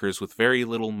of acres with very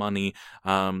little money.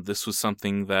 This was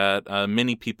something that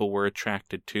many people were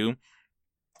attracted to.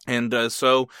 And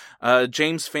so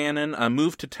James Fannin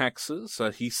moved to Texas.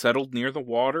 He settled near the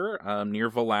water, near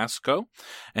Velasco,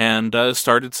 and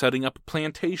started setting up a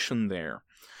plantation there.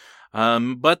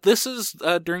 But this is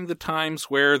during the times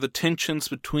where the tensions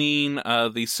between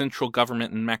the central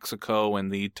government in Mexico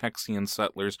and the Texian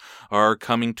settlers are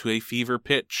coming to a fever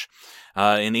pitch.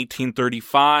 In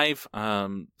 1835,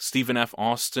 Stephen F.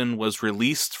 Austin was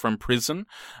released from prison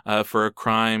for a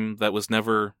crime that was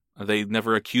never... They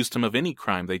never accused him of any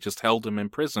crime. They just held him in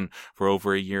prison for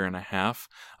over 1.5 years.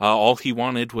 All he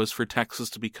wanted was for Texas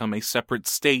to become a separate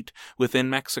state within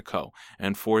Mexico,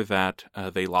 and for that,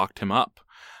 they locked him up.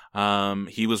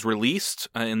 He was released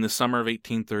in the summer of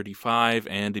 1835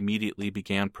 and immediately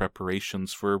began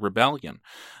preparations for rebellion.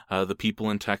 The people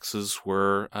in Texas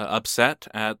were upset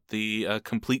at the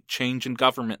complete change in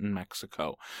government in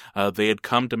Mexico. They had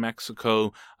come to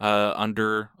Mexico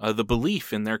under the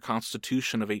belief in their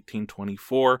Constitution of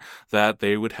 1824 that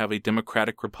they would have a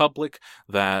democratic republic,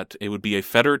 that it would be a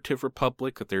federative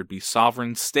republic, that there would be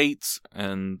sovereign states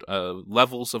and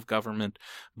levels of government.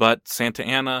 But Santa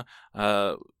Anna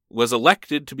was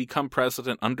elected to become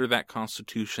president under that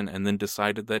constitution and then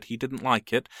decided that he didn't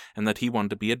like it and that he wanted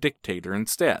to be a dictator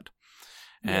instead.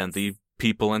 Yes. And the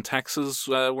people in Texas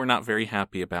were not very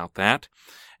happy about that.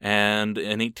 And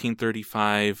in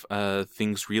 1835,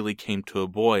 things really came to a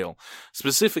boil.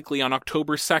 Specifically, on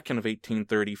October 2nd of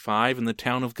 1835, in the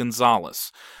town of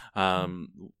Gonzales,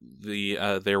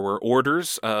 there were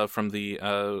orders from the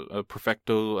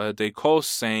Prefecto de Cos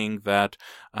saying that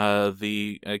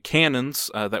the cannons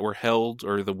that were held,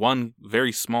 or the one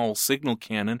very small signal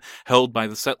cannon held by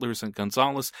the settlers in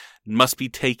Gonzales, must be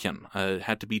taken. It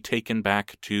had to be taken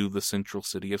back to the central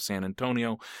city of San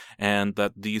Antonio, and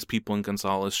that these people in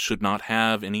Gonzales should not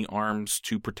have any arms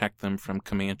to protect them from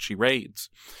Comanche raids.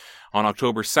 On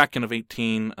October 2nd of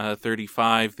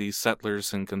 1835, the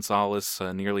settlers in Gonzales,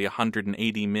 nearly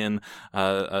 180 men,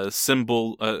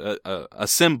 assembled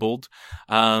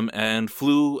and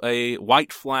flew a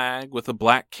white flag with a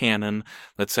black cannon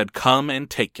that said, "Come and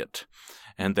take it."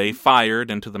 And they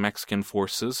fired into the Mexican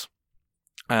forces,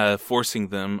 forcing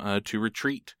them to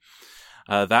retreat.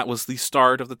 That was the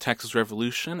start of the Texas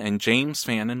Revolution, and James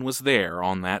Fannin was there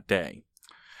on that day.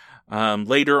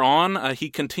 Later on, he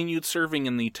continued serving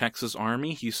in the Texas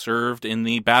Army. He served in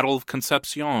the Battle of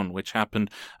Concepcion, which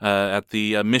happened at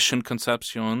the Mission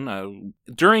Concepcion.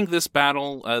 During this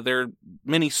battle, there are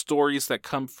many stories that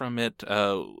come from it.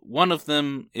 One of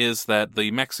them is that the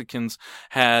Mexicans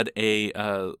had a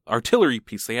artillery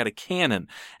piece. They had a cannon,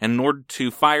 and in order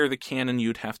to fire the cannon,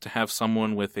 you'd have to have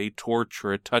someone with a torch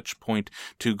or a touch point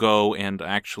to go and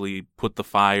actually put the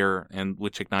fire, and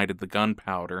which ignited the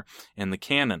gunpowder in the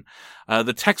cannon.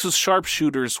 The Texas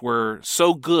sharpshooters were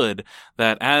so good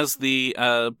that as the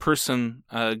person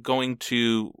going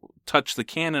to touch the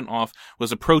cannon off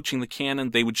was approaching the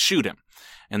cannon, they would shoot him.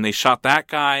 And they shot that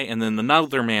guy, and then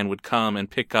another man would come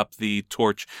and pick up the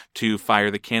torch to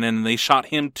fire the cannon, and they shot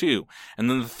him too. And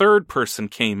then the third person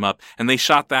came up, and they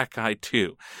shot that guy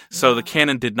too. So the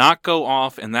cannon did not go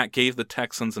off, and that gave the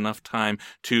Texans enough time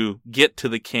to get to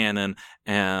the cannon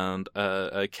and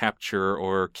capture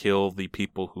or kill the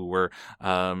people who were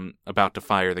about to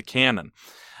fire the cannon.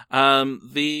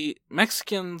 The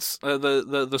Mexicans,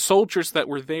 the soldiers that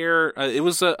were there, it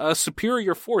was a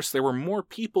superior force. There were more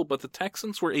people, but the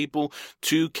Texans were able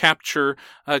to capture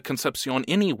Concepcion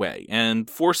anyway and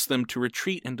force them to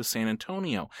retreat into San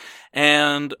Antonio.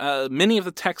 And many of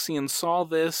the Texians saw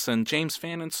this, and James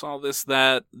Fannin saw this,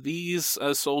 that these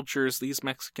soldiers, these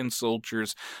Mexican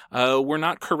soldiers, were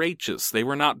not courageous. They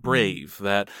were not brave.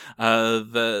 That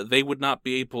they would not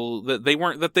be able. That they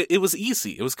weren't. That it was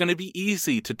easy. It was going to be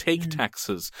easy to take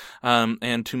Texas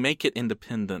and to make it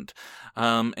independent.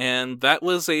 And that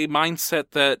was a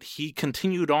mindset that he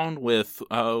continued on with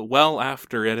well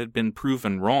after it had been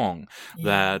proven wrong,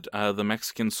 that the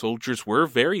Mexican soldiers were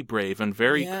very brave and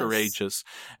very courageous,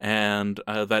 and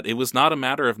that it was not a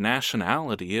matter of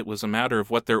nationality, it was a matter of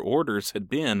what their orders had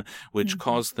been, which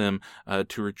caused them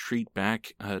to retreat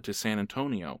back to San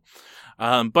Antonio.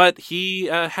 But he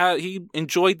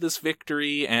enjoyed this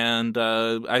victory, and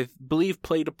I believe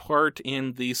played a part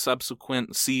in the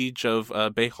subsequent siege of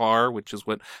Béjar, which is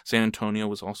what San Antonio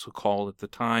was also called at the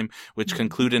time, which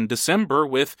concluded in December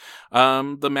with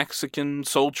the Mexican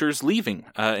soldiers leaving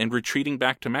and retreating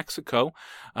back to Mexico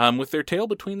with their tail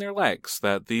between their legs.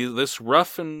 That this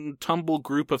rough and tumble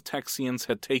group of Texians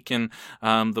had taken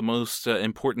the most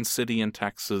important city in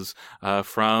Texas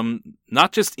from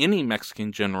not just any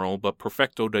Mexican general, but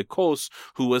Prefecto de Cos,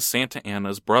 who was Santa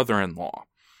Anna's brother-in-law.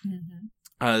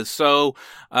 So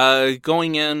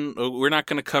going in, we're not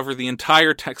going to cover the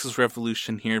entire Texas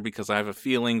Revolution here because I have a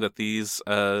feeling that these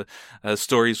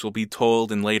stories will be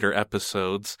told in later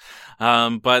episodes.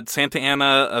 But Santa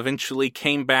Anna eventually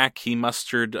came back. He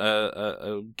mustered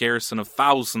a garrison of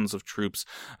thousands of troops,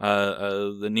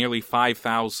 the nearly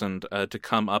 5,000 to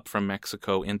come up from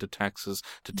Mexico into Texas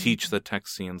to teach the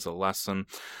Texians a lesson.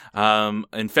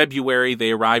 In February,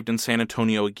 they arrived in San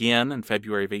Antonio again in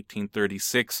February of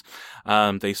 1836.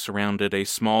 They surrounded a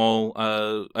small,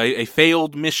 a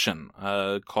failed mission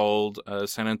called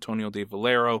San Antonio de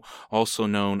Valero, also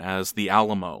known as the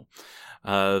Alamo.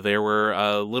 There were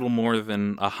a little more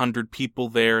than 100 people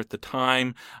there at the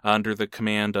time under the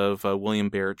command of William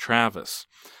Barrett Travis.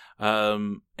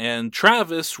 And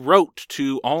Travis wrote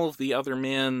to all of the other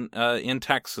men in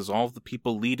Texas, all of the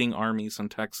people leading armies in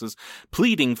Texas,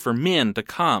 pleading for men to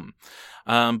come.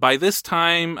 By this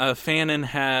time, Fannin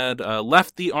had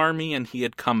left the army and he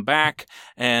had come back,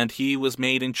 and he was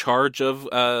made in charge of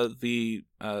the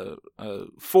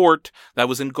fort that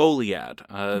was in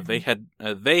Goliad. They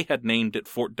had named it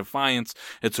Fort Defiance.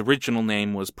 Its original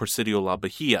name was Presidio La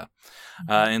Bahia.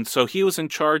 And so he was in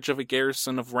charge of a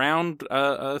garrison of around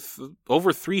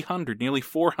over 300, nearly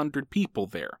 400 people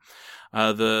there.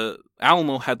 The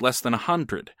Alamo had less than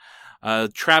 100.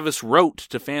 Travis wrote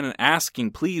to Fannin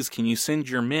asking, please, can you send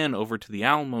your men over to the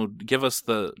Alamo, give us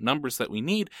the numbers that we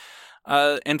need?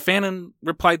 And Fannin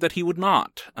replied that he would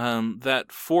not,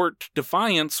 that Fort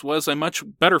Defiance was a much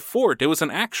better fort. It was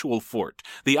an actual fort.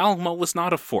 The Alamo was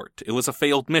not a fort. It was a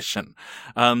failed mission.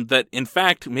 That, in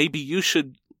fact, maybe you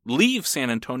should leave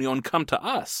San Antonio and come to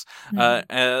us,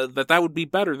 that would be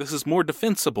better. This is more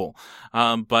defensible.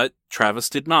 But Travis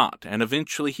did not. And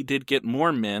eventually he did get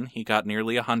more men. He got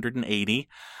nearly 180.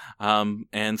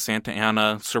 And Santa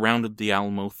Anna surrounded the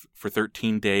Alamo for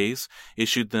 13 days,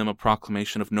 issued them a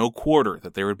proclamation of no quarter,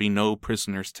 that there would be no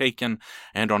prisoners taken.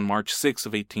 And on March 6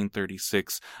 of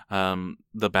 1836,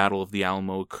 the Battle of the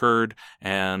Alamo occurred,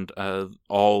 and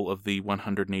all of the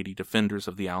 180 defenders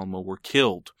of the Alamo were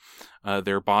killed.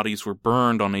 Their bodies were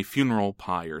burned on a funeral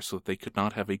pyre so that they could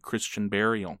not have a Christian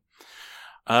burial.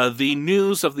 The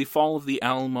news of the fall of the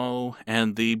Alamo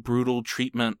and the brutal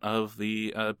treatment of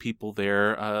the people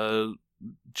there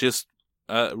just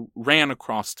ran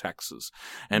across Texas,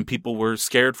 and people were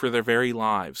scared for their very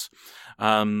lives.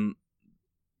 Sam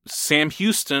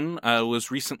Houston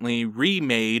was recently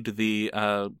remade the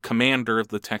commander of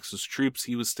the Texas troops.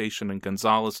 He was stationed in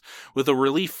Gonzales with a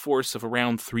relief force of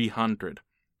around 300.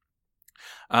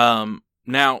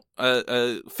 Now,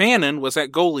 Fannin was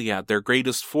at Goliad, their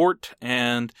greatest fort,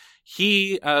 and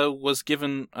he was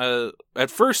given,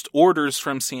 at first, orders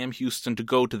from Sam Houston to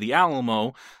go to the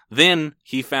Alamo. Then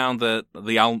he found that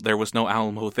there was no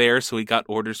Alamo there, so he got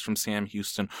orders from Sam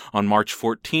Houston on March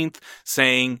 14th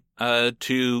saying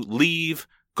to leave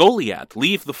Goliad,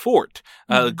 leave the fort,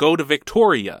 go to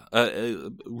Victoria,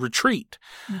 retreat.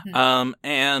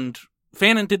 And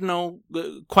Fannin didn't know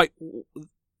quite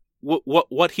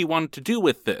what he wanted to do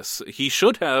with this. He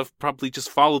should have probably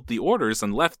just followed the orders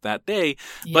and left that day,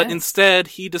 but instead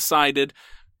he decided,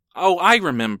 I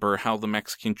remember how the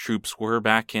Mexican troops were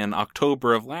back in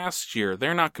October of last year.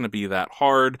 They're not going to be that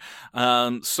hard,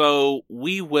 so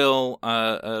we will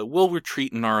we'll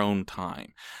retreat in our own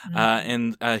time.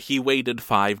 And he waited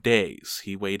 5 days.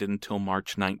 He waited until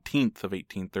March 19th of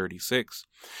 1836.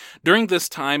 During this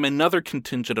time, another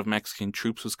contingent of Mexican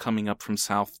troops was coming up from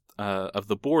south of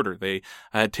the border. They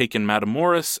had taken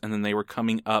Matamoros, and then they were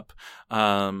coming up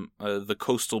the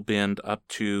coastal bend up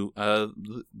to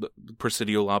the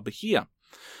Presidio La Bahia.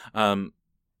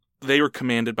 They were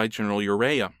commanded by General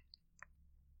Urrea.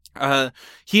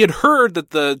 He had heard that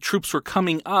the troops were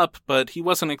coming up, but he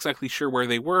wasn't exactly sure where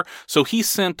they were, so he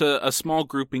sent a small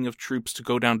grouping of troops to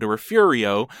go down to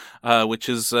Refugio, which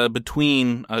is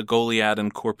between Goliad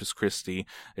and Corpus Christi,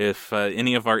 if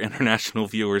any of our international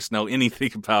viewers know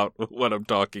anything about what I'm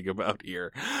talking about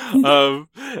here.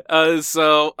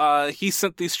 So he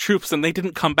sent these troops, and they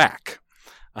didn't come back.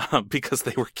 Because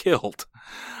they were killed.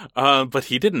 But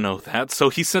he didn't know that, so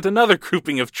he sent another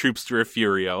grouping of troops to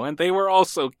Refugio, and they were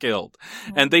also killed.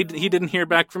 And he didn't hear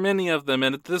back from any of them,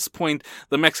 and at this point,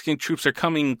 the Mexican troops are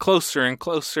coming closer and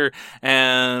closer,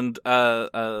 and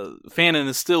Fannin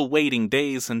is still waiting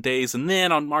days and days, and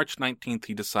then on March 19th,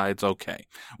 he decides, okay,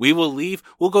 we will leave,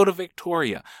 we'll go to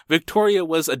Victoria. Victoria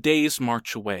was a day's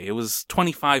march away. It was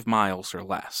 25 miles or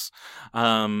less.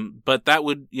 But that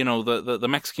would, the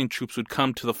Mexican troops would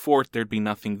come to the fort, there'd be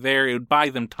nothing there, it would buy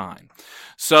them time.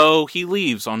 So he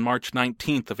leaves on March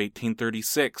 19th of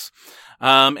 1836,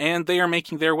 and they are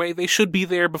making their way. They should be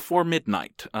there before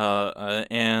midnight, so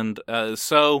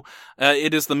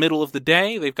it is the middle of the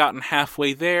day, they've gotten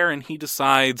halfway there, and he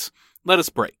decides, let us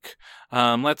break.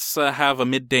 Let's have a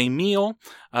midday meal.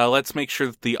 Let's make sure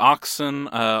that the oxen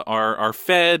are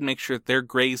fed, make sure that they're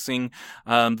grazing.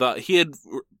 He had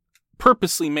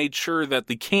purposely made sure that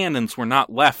the cannons were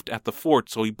not left at the fort,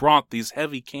 so he brought these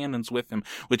heavy cannons with him,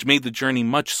 which made the journey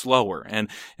much slower. And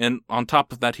on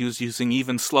top of that, he was using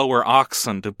even slower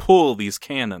oxen to pull these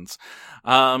cannons.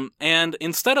 And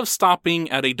instead of stopping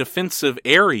at a defensive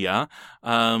area,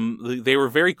 they were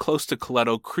very close to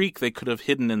Coleto Creek. They could have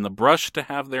hidden in the brush to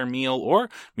have their meal, or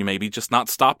maybe just not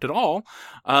stopped at all.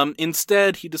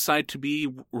 Instead, he decided to be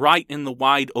right in the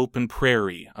wide open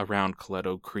prairie around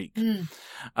Coleto Creek.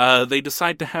 They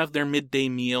decide to have their midday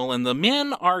meal, and the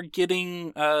men are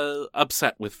getting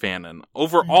upset with Fannin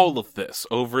over all of this,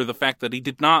 over the fact that he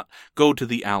did not go to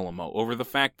the Alamo, over the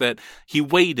fact that he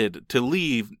waited to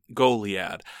leave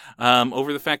Goliad,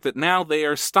 over the fact that now they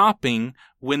are stopping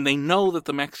when they know that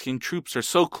the Mexican troops are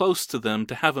so close to them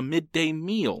to have a midday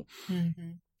meal. Mm-hmm.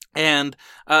 And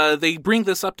they bring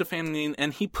this up to Fannin,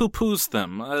 and he poo-poos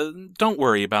them. Don't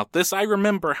worry about this. I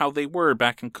remember how they were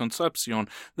back in Concepcion.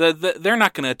 They're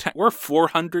not going to attack. We're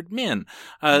 400 men.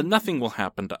 Nothing will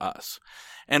happen to us.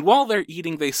 And while they're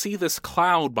eating, they see this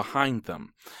cloud behind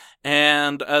them.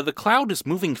 And the cloud is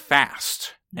moving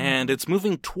fast, and it's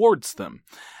moving towards them.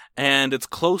 And it's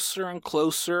closer and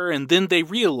closer, and then they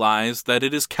realize that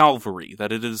it is cavalry,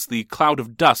 that it is the cloud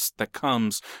of dust that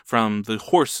comes from the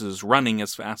horses running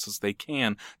as fast as they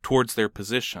can towards their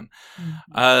position.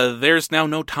 Mm-hmm. There's now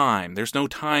no time. There's no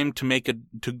time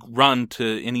to run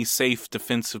to any safe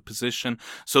defensive position.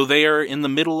 So they are in the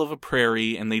middle of a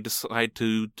prairie, and they decide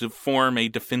to form a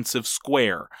defensive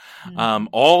square. Mm-hmm.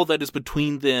 All that is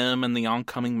between them and the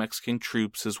oncoming Mexican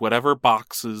troops is whatever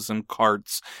boxes and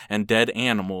carts and dead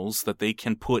animals that they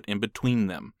can put in between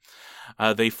them.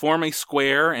 They form a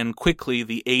square, and quickly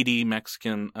the 80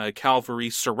 Mexican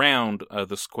cavalry surround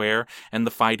the square, and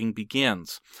the fighting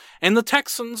begins. And the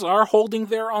Texans are holding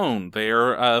their own. They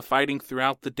are fighting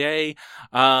throughout the day,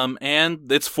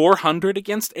 and it's 400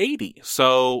 against 80.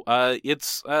 So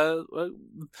it's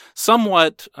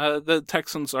somewhat, the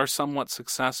Texans are somewhat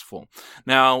successful.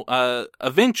 Now,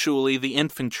 eventually the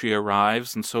infantry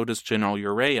arrives, and so does General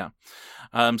Urrea.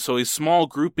 So a small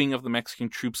grouping of the Mexican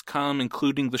troops come,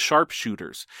 including the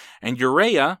sharpshooters. And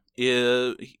Urrea,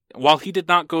 while he did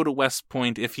not go to West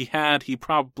Point, if he had, he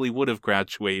probably would have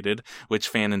graduated, which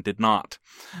Fannin did not.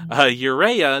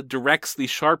 Urrea directs the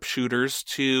sharpshooters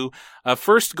to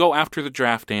first go after the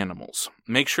draft animals.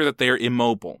 Make sure that they are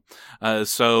immobile.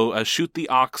 So shoot the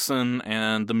oxen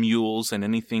and the mules and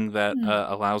anything that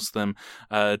allows them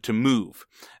to move.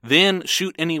 Then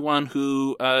shoot anyone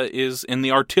who is in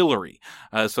the artillery,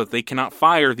 so that they cannot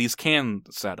fire these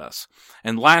cannons at us.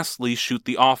 And lastly, shoot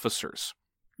the officers.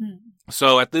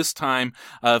 So at this time,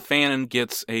 Fannin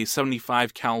gets a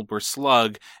 75 caliber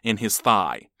slug in his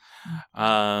thigh.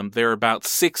 There are about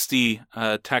 60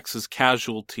 Texas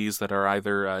casualties that are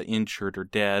either injured or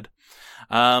dead,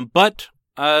 but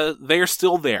they are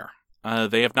still there.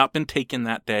 They have not been taken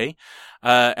that day.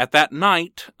 At that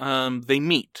night, they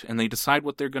meet and they decide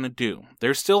what they're going to do.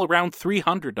 There's still around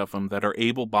 300 of them that are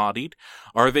able-bodied.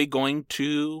 Are they going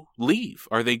to leave?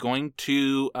 Are they going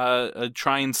to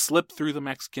try and slip through the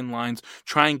Mexican lines,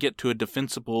 try and get to a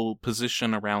defensible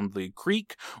position around the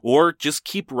creek, or just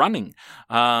keep running?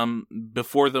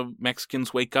 Before the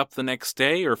Mexicans wake up the next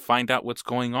day or find out what's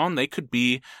going on, they could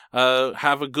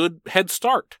have a good head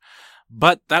start.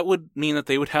 But that would mean that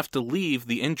they would have to leave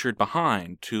the injured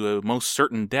behind to a most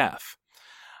certain death.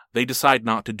 They decide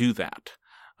not to do that.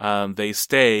 They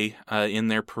stay in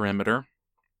their perimeter.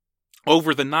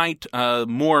 Over the night,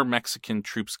 more Mexican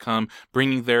troops come,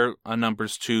 bringing their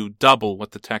numbers to double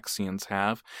what the Texians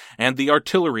have, and the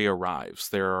artillery arrives.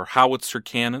 There are howitzer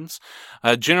cannons.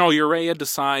 General Urrea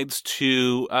decides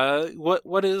to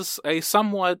what is a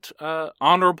somewhat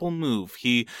honorable move.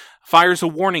 He fires a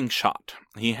warning shot.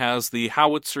 He has the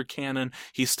howitzer cannon.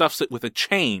 He stuffs it with a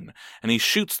chain, and he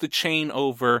shoots the chain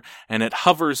over, and it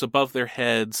hovers above their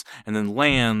heads and then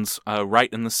lands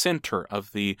right in the center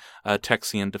of the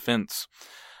Texian defense.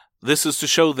 This is to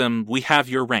show them, we have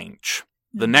your range.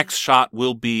 The next shot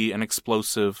will be an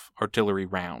explosive artillery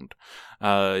round.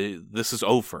 This is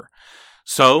over.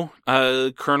 So,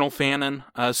 Colonel Fannin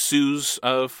sues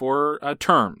for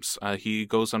terms. He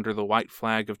goes under the white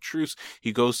flag of truce.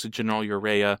 He goes to General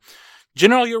Urrea.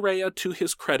 General Urrea, to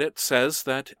his credit, says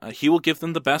that he will give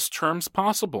them the best terms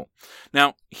possible.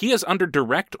 Now, he is under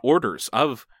direct orders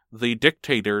of the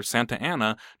dictator, Santa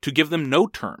Anna, to give them no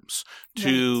terms,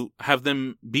 to have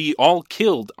them be all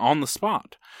killed on the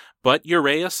spot. But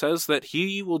Urrea says that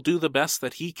he will do the best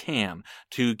that he can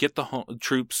to get the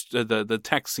troops, the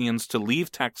Texians, to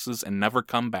leave Texas and never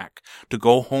come back, to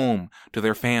go home to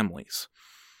their families.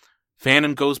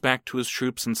 Fannin goes back to his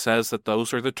troops and says that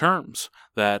those are the terms,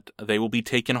 that they will be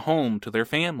taken home to their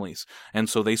families, and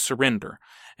so they surrender.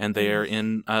 And they are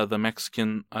in the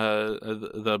Mexican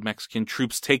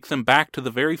troops take them back to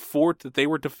the very fort that they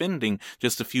were defending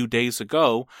just a few days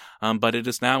ago, but it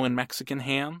is now in Mexican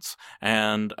hands,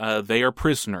 and they are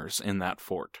prisoners in that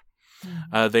fort.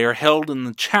 They are held in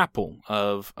the chapel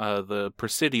of the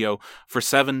Presidio for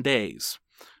 7 days.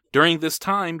 During this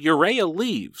time, Urrea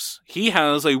leaves. He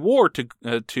has a war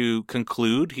to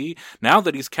conclude. Now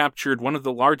that he's captured one of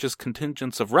the largest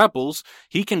contingents of rebels,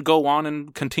 he can go on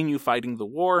and continue fighting the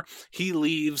war. He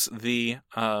leaves the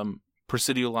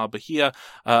Presidio La Bahia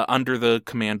under the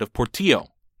command of Portillo.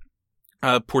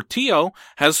 Portillo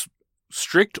has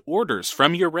strict orders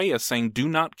from Urrea saying, do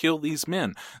not kill these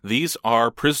men. These are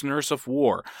prisoners of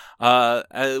war.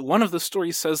 One of the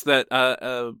stories says that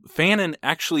Fannin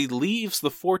actually leaves the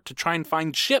fort to try and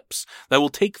find ships that will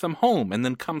take them home and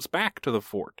then comes back to the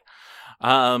fort.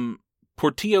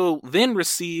 Portillo then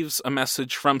receives a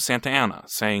message from Santa Anna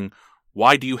saying,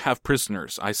 why do you have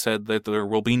prisoners? I said that there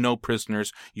will be no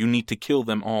prisoners. You need to kill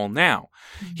them all now.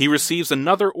 Mm-hmm. He receives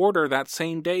another order that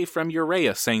same day from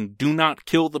Urrea saying, do not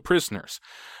kill the prisoners.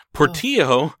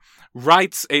 Portillo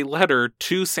writes a letter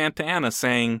to Santa Anna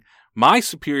saying, my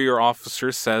superior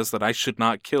officer says that I should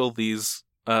not kill these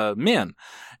men.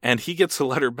 And he gets a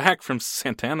letter back from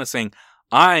Santa Anna saying,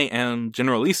 I am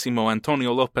Generalissimo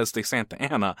Antonio Lopez de Santa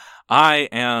Anna. I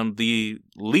am the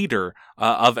leader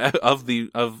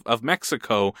of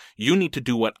Mexico. You need to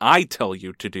do what I tell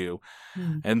you to do.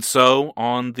 And so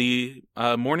on the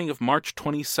morning of March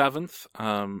 27th,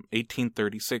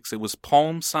 1836, it was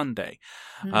Palm Sunday.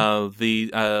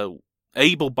 The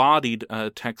able-bodied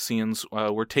Texians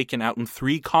were taken out in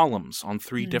 3 columns on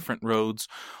 3 different roads,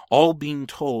 all being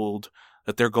told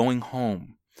that they're going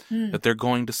home. That they're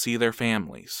going to see their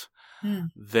families.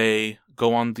 They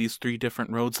go on these 3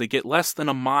 different roads. They get less than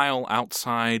a mile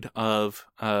outside of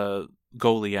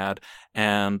Goliad,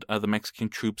 and the Mexican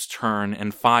troops turn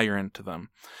and fire into them.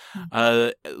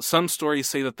 Some stories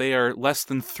say that they are less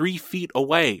than 3 feet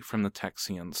away from the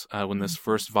Texians when this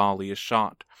first volley is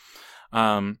shot.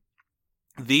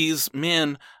 These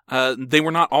men, they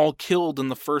were not all killed in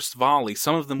the first volley.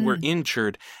 Some of them were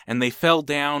injured, and they fell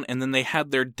down, and then they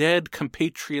had their dead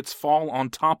compatriots fall on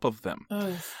top of them.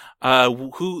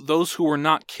 Those who were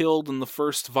not killed in the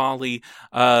first volley,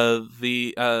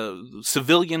 the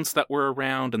civilians that were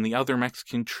around and the other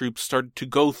Mexican troops started to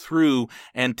go through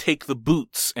and take the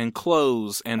boots and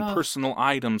clothes and personal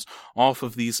items off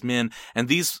of these men. And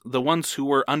the ones who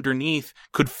were underneath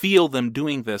could feel them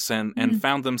doing this and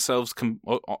found themselves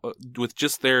with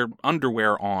just their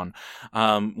underwear on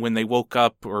when they woke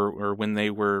up or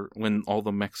when all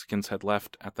the Mexicans had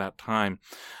left at that time.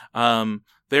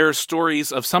 There are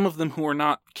stories of some of them who were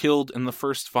not killed in the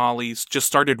first volleys just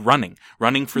started running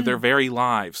for their very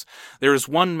lives. There is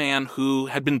one man who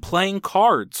had been playing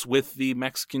cards with the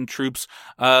Mexican troops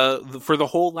for the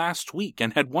whole last week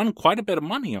and had won quite a bit of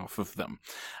money off of them.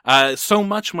 So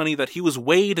much money that he was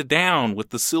weighed down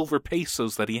with the silver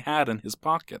pesos that he had in his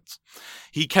pockets.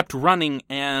 He kept running,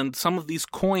 and some of these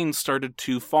coins started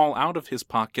to fall out of his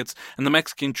pockets, and the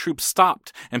Mexican troops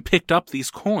stopped and picked up these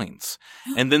coins.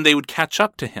 And then they would catch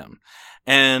up to him.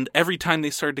 And every time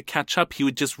they started to catch up, he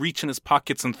would just reach in his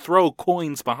pockets and throw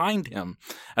coins behind him,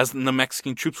 as the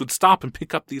Mexican troops would stop and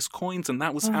pick up these coins, and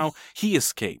that was how he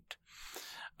escaped.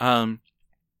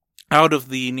 out of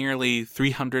the nearly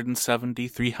 370,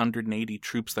 380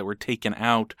 troops that were taken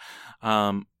out,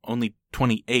 only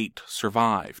 28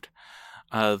 survived.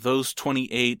 Those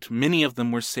 28, many of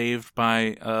them were saved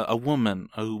by a woman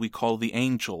who we call the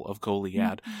Angel of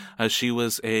Goliad. Mm-hmm. She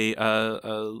was a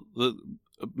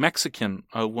Mexican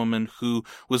woman who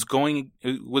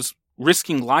was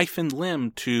risking life and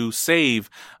limb to save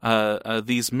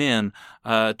these men,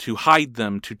 to hide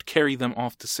them, to carry them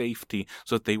off to safety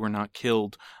so that they were not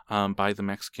killed by the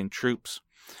Mexican troops.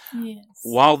 Yes.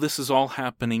 While this is all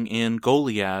happening in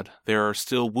Goliad, there are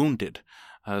still wounded.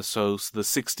 So the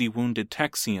 60 wounded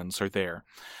Texians are there.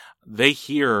 They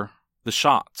hear the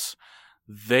shots.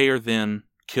 They are then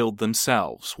killed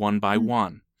themselves, one by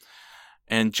one.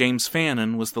 And James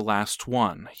Fannin was the last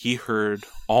one. He heard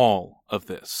all of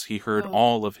this. He heard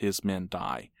all of his men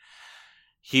die.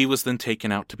 He was then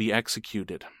taken out to be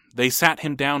executed. They sat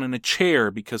him down in a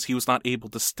chair because he was not able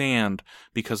to stand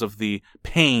because of the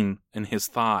pain in his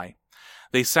thigh.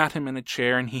 They sat him in a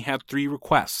chair, and he had 3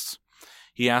 requests.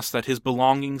 He asked that his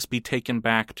belongings be taken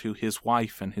back to his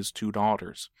wife and his 2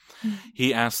 daughters. Mm-hmm.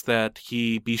 He asked that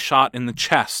he be shot in the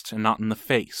chest and not in the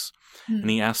face. Mm-hmm. And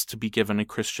he asked to be given a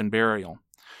Christian burial.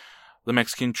 The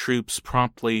Mexican troops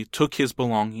promptly took his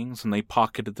belongings and they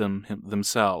pocketed them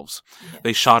themselves. Yes.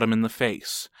 They shot him in the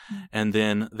face. Mm-hmm. And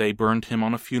then they burned him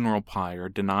on a funeral pyre,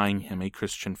 denying him a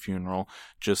Christian funeral,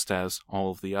 just as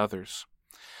all of the others.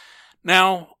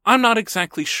 Now, I'm not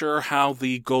exactly sure how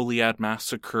the Goliad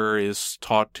massacre is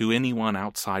taught to anyone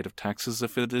outside of Texas,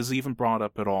 if it is even brought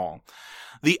up at all.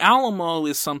 The Alamo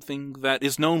is something that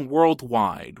is known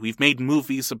worldwide. We've made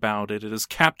movies about it. It has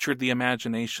captured the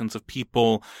imaginations of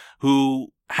people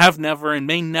who have never and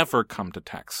may never come to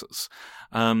Texas.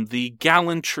 The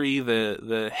gallantry,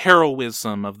 the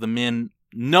heroism of the men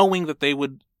knowing that they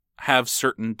would have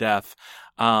certain death,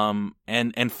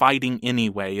 and fighting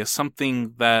anyway is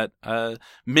something that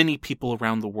many people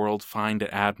around the world find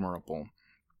admirable.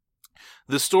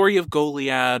 The story of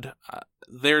Goliad,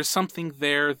 there's something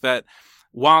there that,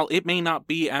 while it may not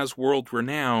be as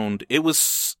world-renowned, it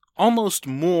was almost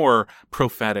more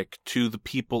prophetic to the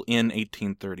people in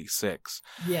 1836.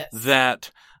 Yes. That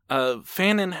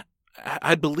Fannin,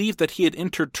 I believe that he had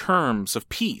entered terms of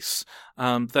peace,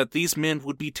 that these men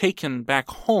would be taken back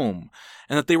home,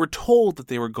 and that they were told that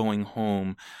they were going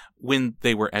home when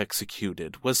they were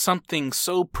executed, was something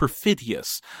so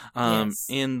perfidious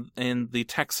in the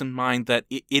Texan mind that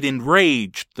it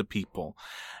enraged the people.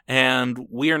 And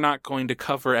we are not going to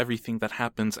cover everything that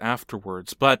happens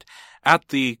afterwards, but at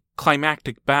the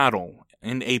climactic battle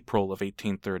in April of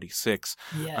 1836,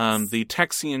 the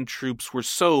Texian troops were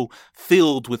so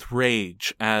filled with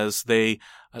rage as they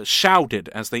shouted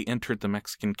as they entered the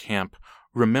Mexican camp,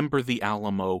 "Remember the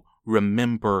Alamo,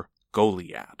 remember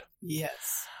Goliad."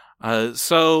 Yes.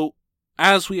 So,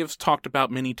 as we have talked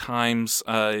about many times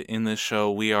in this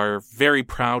show, we are very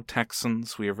proud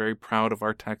Texans. We are very proud of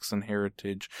our Texan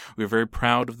heritage. We are very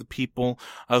proud of the people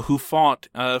who fought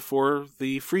for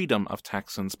the freedom of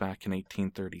Texans back in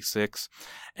 1836.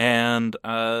 And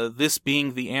this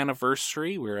being the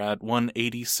anniversary, we're at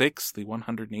 186, the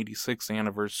 186th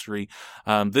anniversary.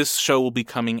 This show will be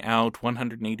coming out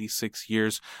 186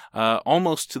 years,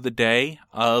 almost to the day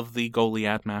of the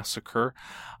Goliad massacre.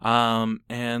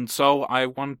 And so I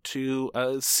want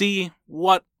to see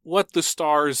what the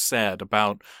stars said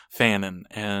about Fannin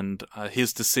and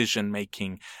his decision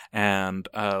making, and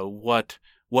what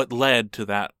led to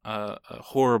that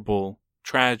horrible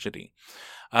tragedy.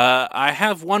 I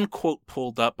have one quote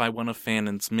pulled up by one of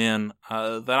Fannin's men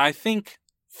that I think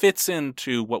fits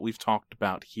into what we've talked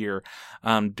about here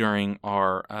during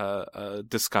our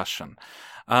discussion.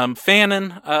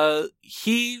 Fannin,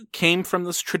 he came from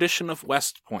this tradition of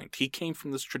West Point. He came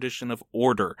from this tradition of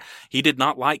order. He did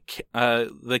not like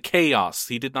the chaos.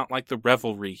 He did not like the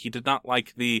revelry. He did not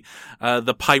like the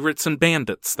pirates and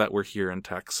bandits that were here in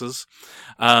Texas.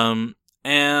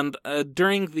 And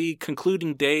during the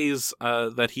concluding days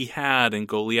that he had in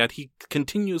Goliad, he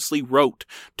continuously wrote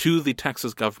to the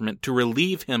Texas government to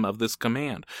relieve him of this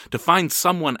command, to find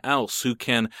someone else who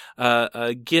can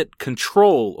get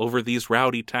control over these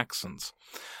rowdy Texans.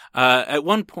 At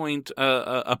one point,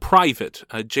 a private,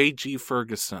 J.G.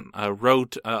 Ferguson,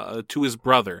 wrote to his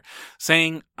brother,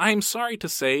 saying, "I'm sorry to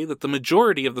say that the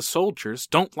majority of the soldiers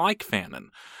don't like Fannin.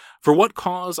 For what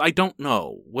cause, I don't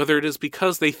know, whether it is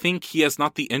because they think he has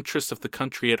not the interests of the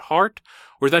country at heart,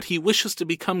 or that he wishes to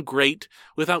become great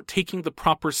without taking the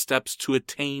proper steps to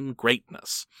attain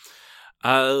greatness."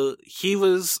 He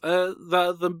was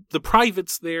the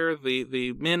privates there,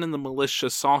 the men in the militia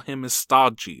saw him as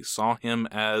stodgy, saw him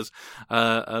as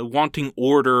wanting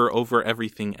order over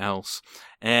everything else.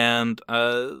 And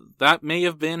that may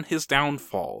have been his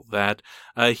downfall, that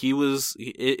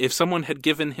if someone had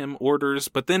given him orders,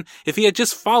 but then if he had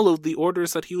just followed the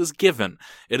orders that he was given,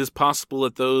 it is possible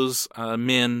that those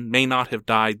men may not have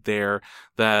died there,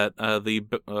 that the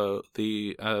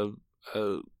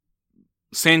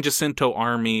San Jacinto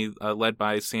army, led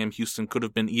by Sam Houston, could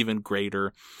have been even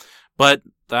greater. But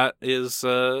that is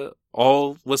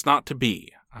all was not to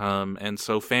be. And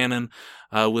so Fannin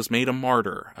was made a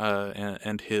martyr,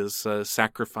 and his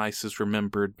sacrifice is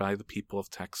remembered by the people of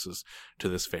Texas to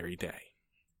this very day.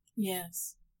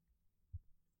 Yes.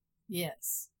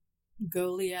 Yes.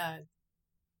 Goliad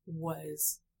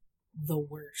was the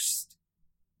worst.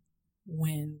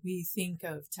 When we think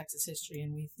of Texas history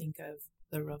and we think of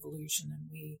the revolution, and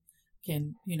we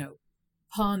can,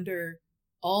 ponder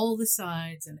all the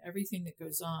sides and everything that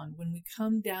goes on, when we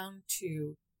come down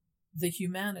to the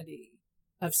humanity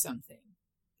of something,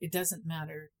 it doesn't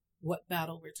matter what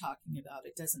battle we're talking about.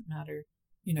 It doesn't matter,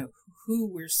 who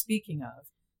we're speaking of.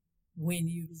 When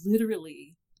you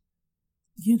literally,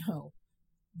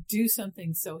 do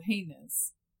something so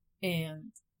heinous,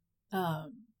 and,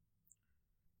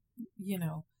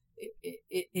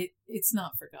 it's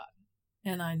not forgotten.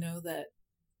 And I know that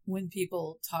when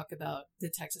people talk about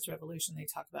the Texas Revolution, they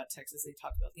talk about Texas, they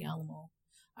talk about the Alamo.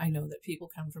 I know that people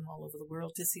come from all over the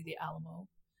world to see the Alamo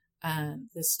and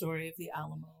the story of the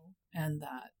Alamo, and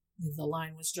that the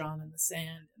line was drawn in the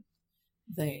sand.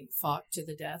 They fought to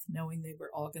the death knowing they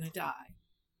were all going to die.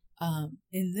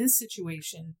 In this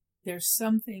situation, there's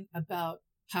something about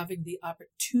having the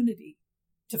opportunity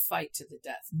to fight to the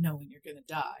death knowing you're going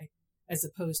to die, as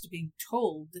opposed to being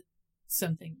told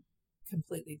something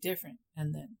completely different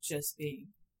and then just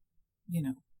being,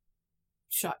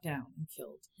 shot down and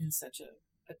killed in such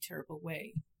a terrible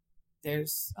way.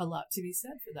 There's a lot to be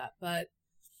said for that. But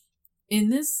in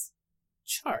this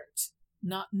chart,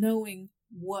 not knowing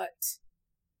what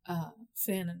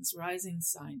Fannin's rising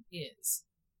sign is,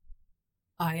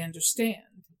 I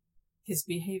understand his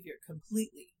behavior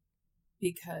completely,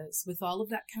 because with all of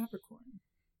that Capricorn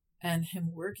and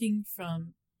him working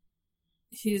from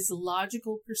his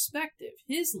logical perspective,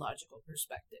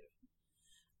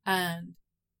 and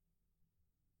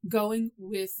going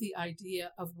with the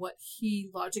idea of what he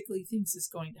logically thinks is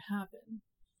going to happen,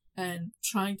 and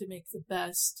trying to make the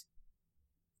best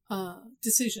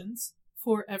decisions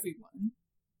for everyone,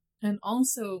 and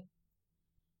also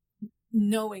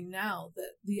knowing now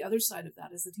that the other side of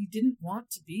that is that he didn't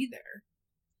want to be there,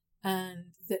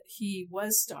 and that he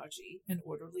was stodgy and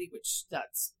orderly, which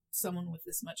that's someone with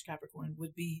this much Capricorn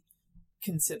would be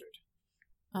considered.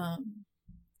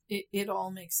 It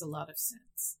all makes a lot of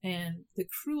sense. And the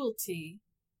cruelty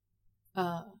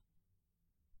that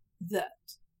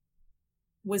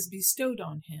was bestowed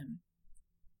on him,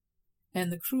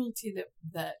 and the cruelty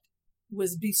that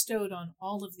was bestowed on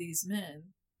all of these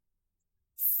men,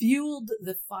 fueled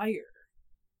the fire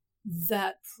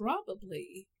that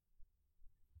probably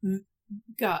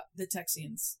got the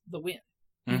Texians the win,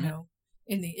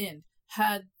 in the end.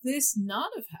 Had this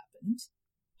not have happened,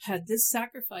 had this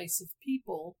sacrifice of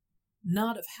people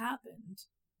not have happened,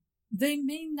 they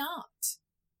may not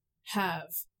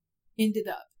have ended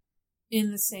up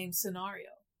in the same scenario.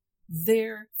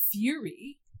 Their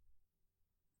fury,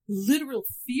 literal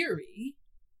fury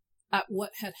at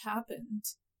what had happened,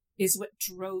 is what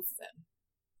drove them.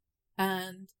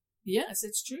 And yes,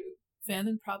 it's true.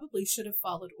 Fannin probably should have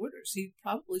followed orders. He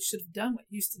probably should have done what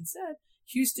Houston said.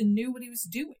 Houston knew what he was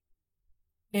doing.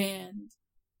 And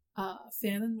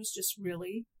Fannin was just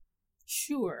really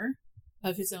sure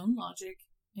of his own logic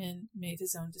and made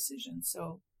his own decision.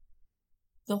 So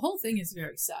the whole thing is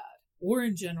very sad. War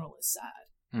in general is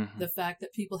sad. Mm-hmm. The fact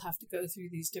that people have to go through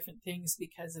these different things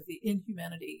because of the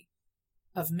inhumanity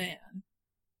of man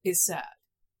is sad.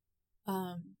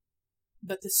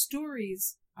 But the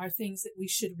stories are things that we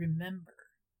should remember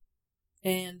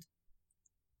and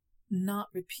not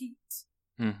repeat.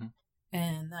 Mm-hmm.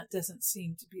 And that doesn't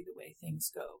seem to be the way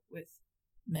things go with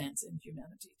man's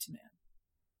inhumanity to man.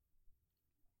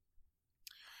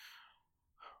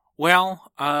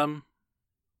 Well,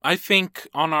 I think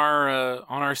on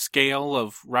our scale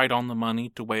of right on the money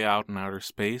to way out in outer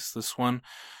space, this one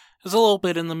is a little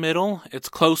bit in the middle. It's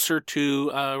closer to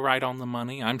right on the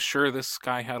money. I'm sure this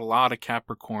guy had a lot of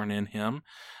Capricorn in him.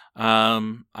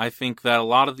 I think that a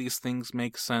lot of these things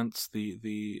make sense.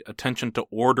 The attention to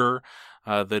order,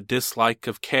 the dislike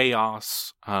of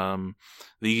chaos, even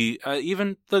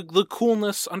the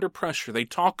coolness under pressure. They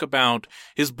talk about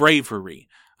his bravery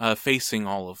facing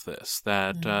all of this,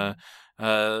 that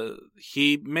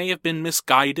he may have been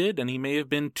misguided and he may have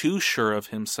been too sure of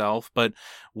himself, but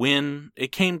when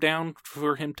it came down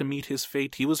for him to meet his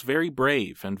fate, he was very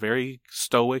brave and very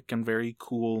stoic and very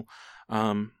cool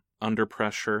under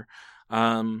pressure.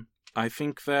 I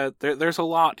think that there's a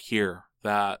lot here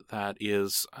that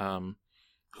is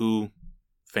who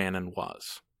Fannin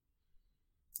was.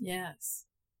 Yes.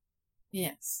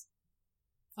 Yes.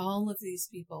 All of these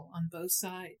people on both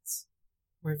sides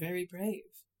were very brave.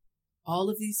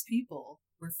 All of these people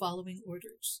were following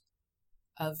orders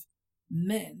of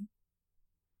men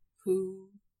who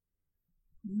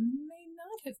may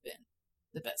not have been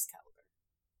the best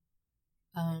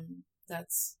caliber.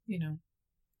 That's,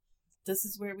 this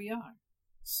is where we are.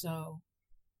 So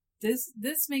this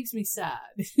makes me sad.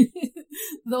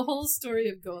 The whole story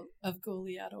of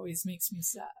Goliad always makes me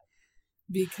sad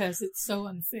because it's so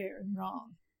unfair and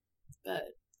wrong.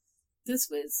 But this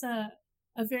was a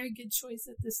very good choice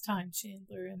at this time,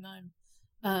 Chandler, and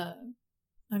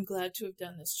I'm glad to have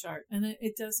done this chart, and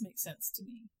it does make sense to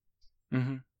me.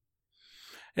 Mm-hmm.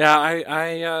 Yeah,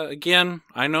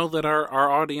 I know that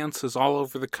our audience is all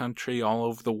over the country, all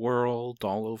over the world,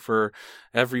 all over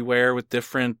everywhere with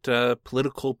different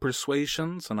political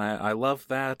persuasions, and I love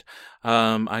that.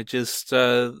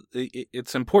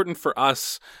 It's important for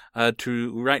us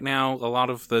to, right now, a lot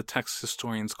of the Texas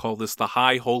historians call this the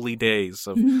high holy days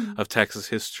of Texas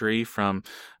history, from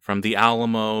the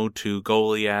Alamo to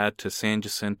Goliad to San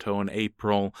Jacinto in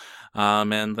April,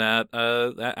 and that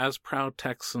as proud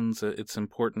Texans, it's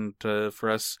important for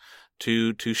us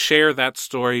to share that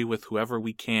story with whoever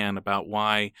we can about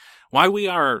why we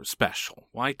are special,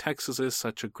 why Texas is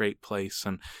such a great place,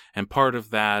 and part of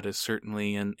that is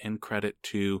certainly in credit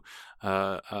to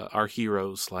our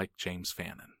heroes like James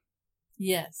Fannin.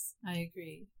 Yes, I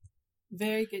agree.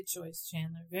 Very good choice,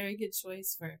 Chandler. Very good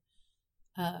choice for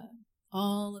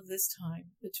all of this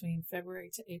time between February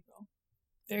to April.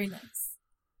 Very nice.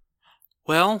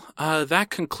 Well,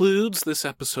 that concludes this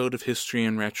episode of History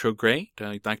in Retrograde.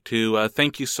 I'd like to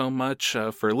thank you so much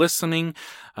for listening.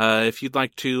 If you'd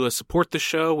like to support the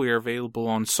show, we are available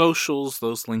on socials.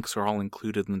 Those links are all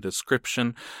included in the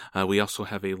description. We also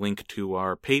have a link to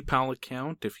our PayPal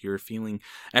account. If you're feeling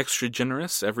extra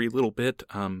generous, every little bit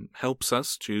helps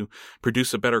us to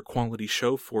produce a better quality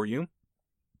show for you.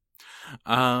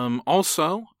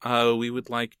 Also, we would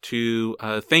like to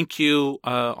thank you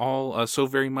all so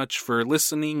very much for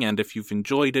listening, and if you've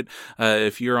enjoyed it,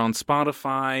 if you're on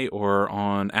Spotify or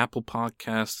on Apple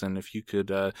Podcasts, and if you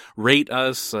could rate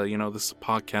us, this is a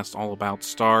podcast all about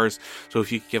stars, so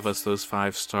if you could give us those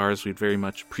 5 stars, we'd very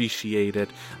much appreciate it.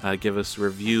 Give us a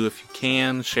review if you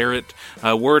can, share it.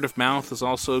 Word of mouth is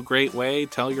also a great way.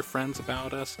 Tell your friends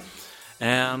about us.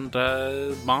 And,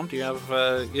 Mom, do you have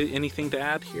anything to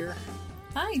add here?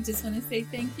 I just want to say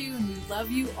thank you, and we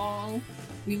love you all.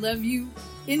 We love you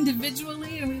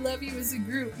individually, and we love you as a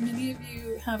group. Many of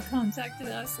you have contacted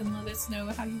us and let us know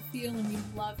how you feel, and we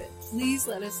love it. Please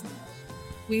let us know.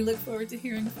 We look forward to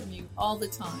hearing from you all the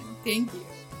time. Thank you.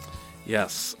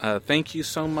 Yes, thank you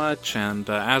so much, and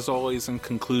as always, in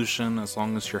conclusion, as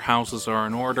long as your houses are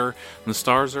in order and the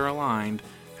stars are aligned,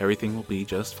 everything will be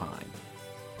just fine.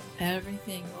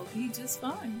 Everything will be just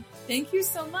fine. Thank you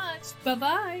so much.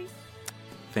 Bye-bye.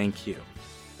 Thank you.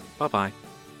 Bye-bye.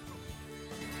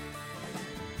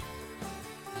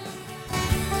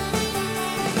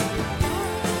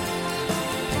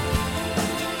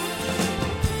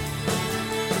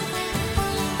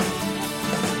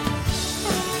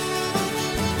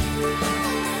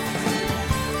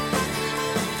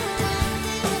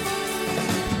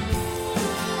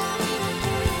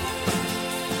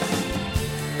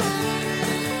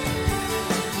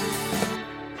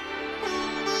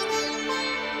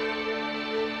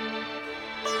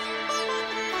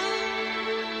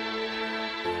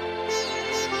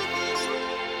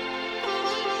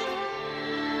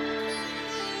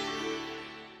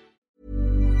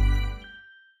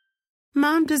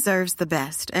 Mom deserves the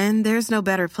best, and there's no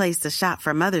better place to shop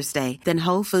for Mother's Day than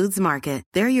Whole Foods Market.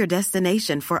 They're your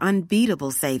destination for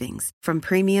unbeatable savings, from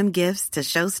premium gifts to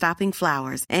show-stopping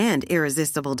flowers and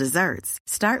irresistible desserts.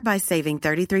 Start by saving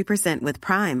 33% with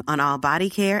Prime on all body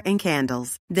care and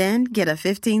candles. Then get a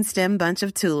 15-stem bunch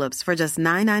of tulips for just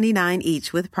 $9.99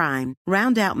 each with Prime.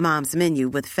 Round out Mom's menu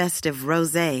with festive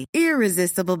rosé,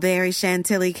 irresistible berry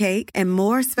chantilly cake, and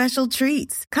more special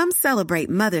treats. Come celebrate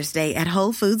Mother's Day at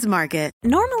Whole Foods Market. Market.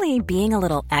 Normally, being a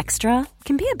little extra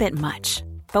can be a bit much.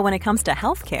 But when it comes to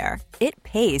healthcare, it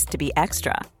pays to be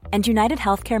extra. And United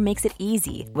Healthcare makes it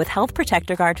easy with Health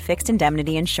Protector Guard fixed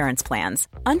indemnity insurance plans.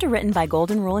 Underwritten by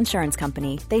Golden Rule Insurance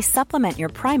Company, they supplement your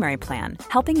primary plan,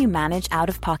 helping you manage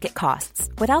out-of-pocket costs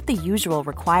without the usual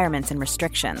requirements and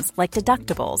restrictions like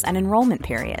deductibles and enrollment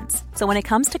periods. So when it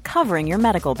comes to covering your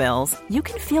medical bills, you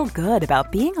can feel good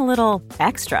about being a little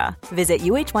extra. Visit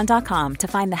UH1.com to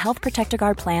find the Health Protector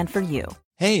Guard plan for you.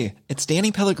 Hey, it's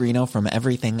Danny Pellegrino from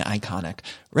Everything Iconic.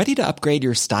 Ready to upgrade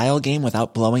your style game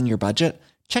without blowing your budget?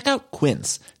 Check out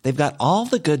Quince. They've got all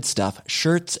the good stuff,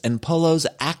 shirts and polos,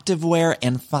 activewear,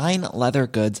 and fine leather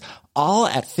goods, all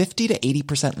at 50 to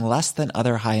 80% less than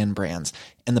other high-end brands.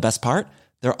 And the best part?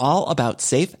 They're all about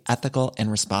safe, ethical,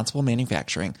 and responsible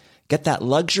manufacturing. Get that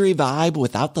luxury vibe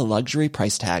without the luxury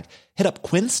price tag. Hit up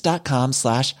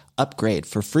quince.com/upgrade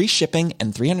for free shipping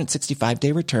and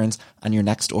 365-day returns on your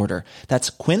next order. That's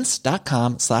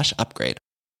quince.com/upgrade.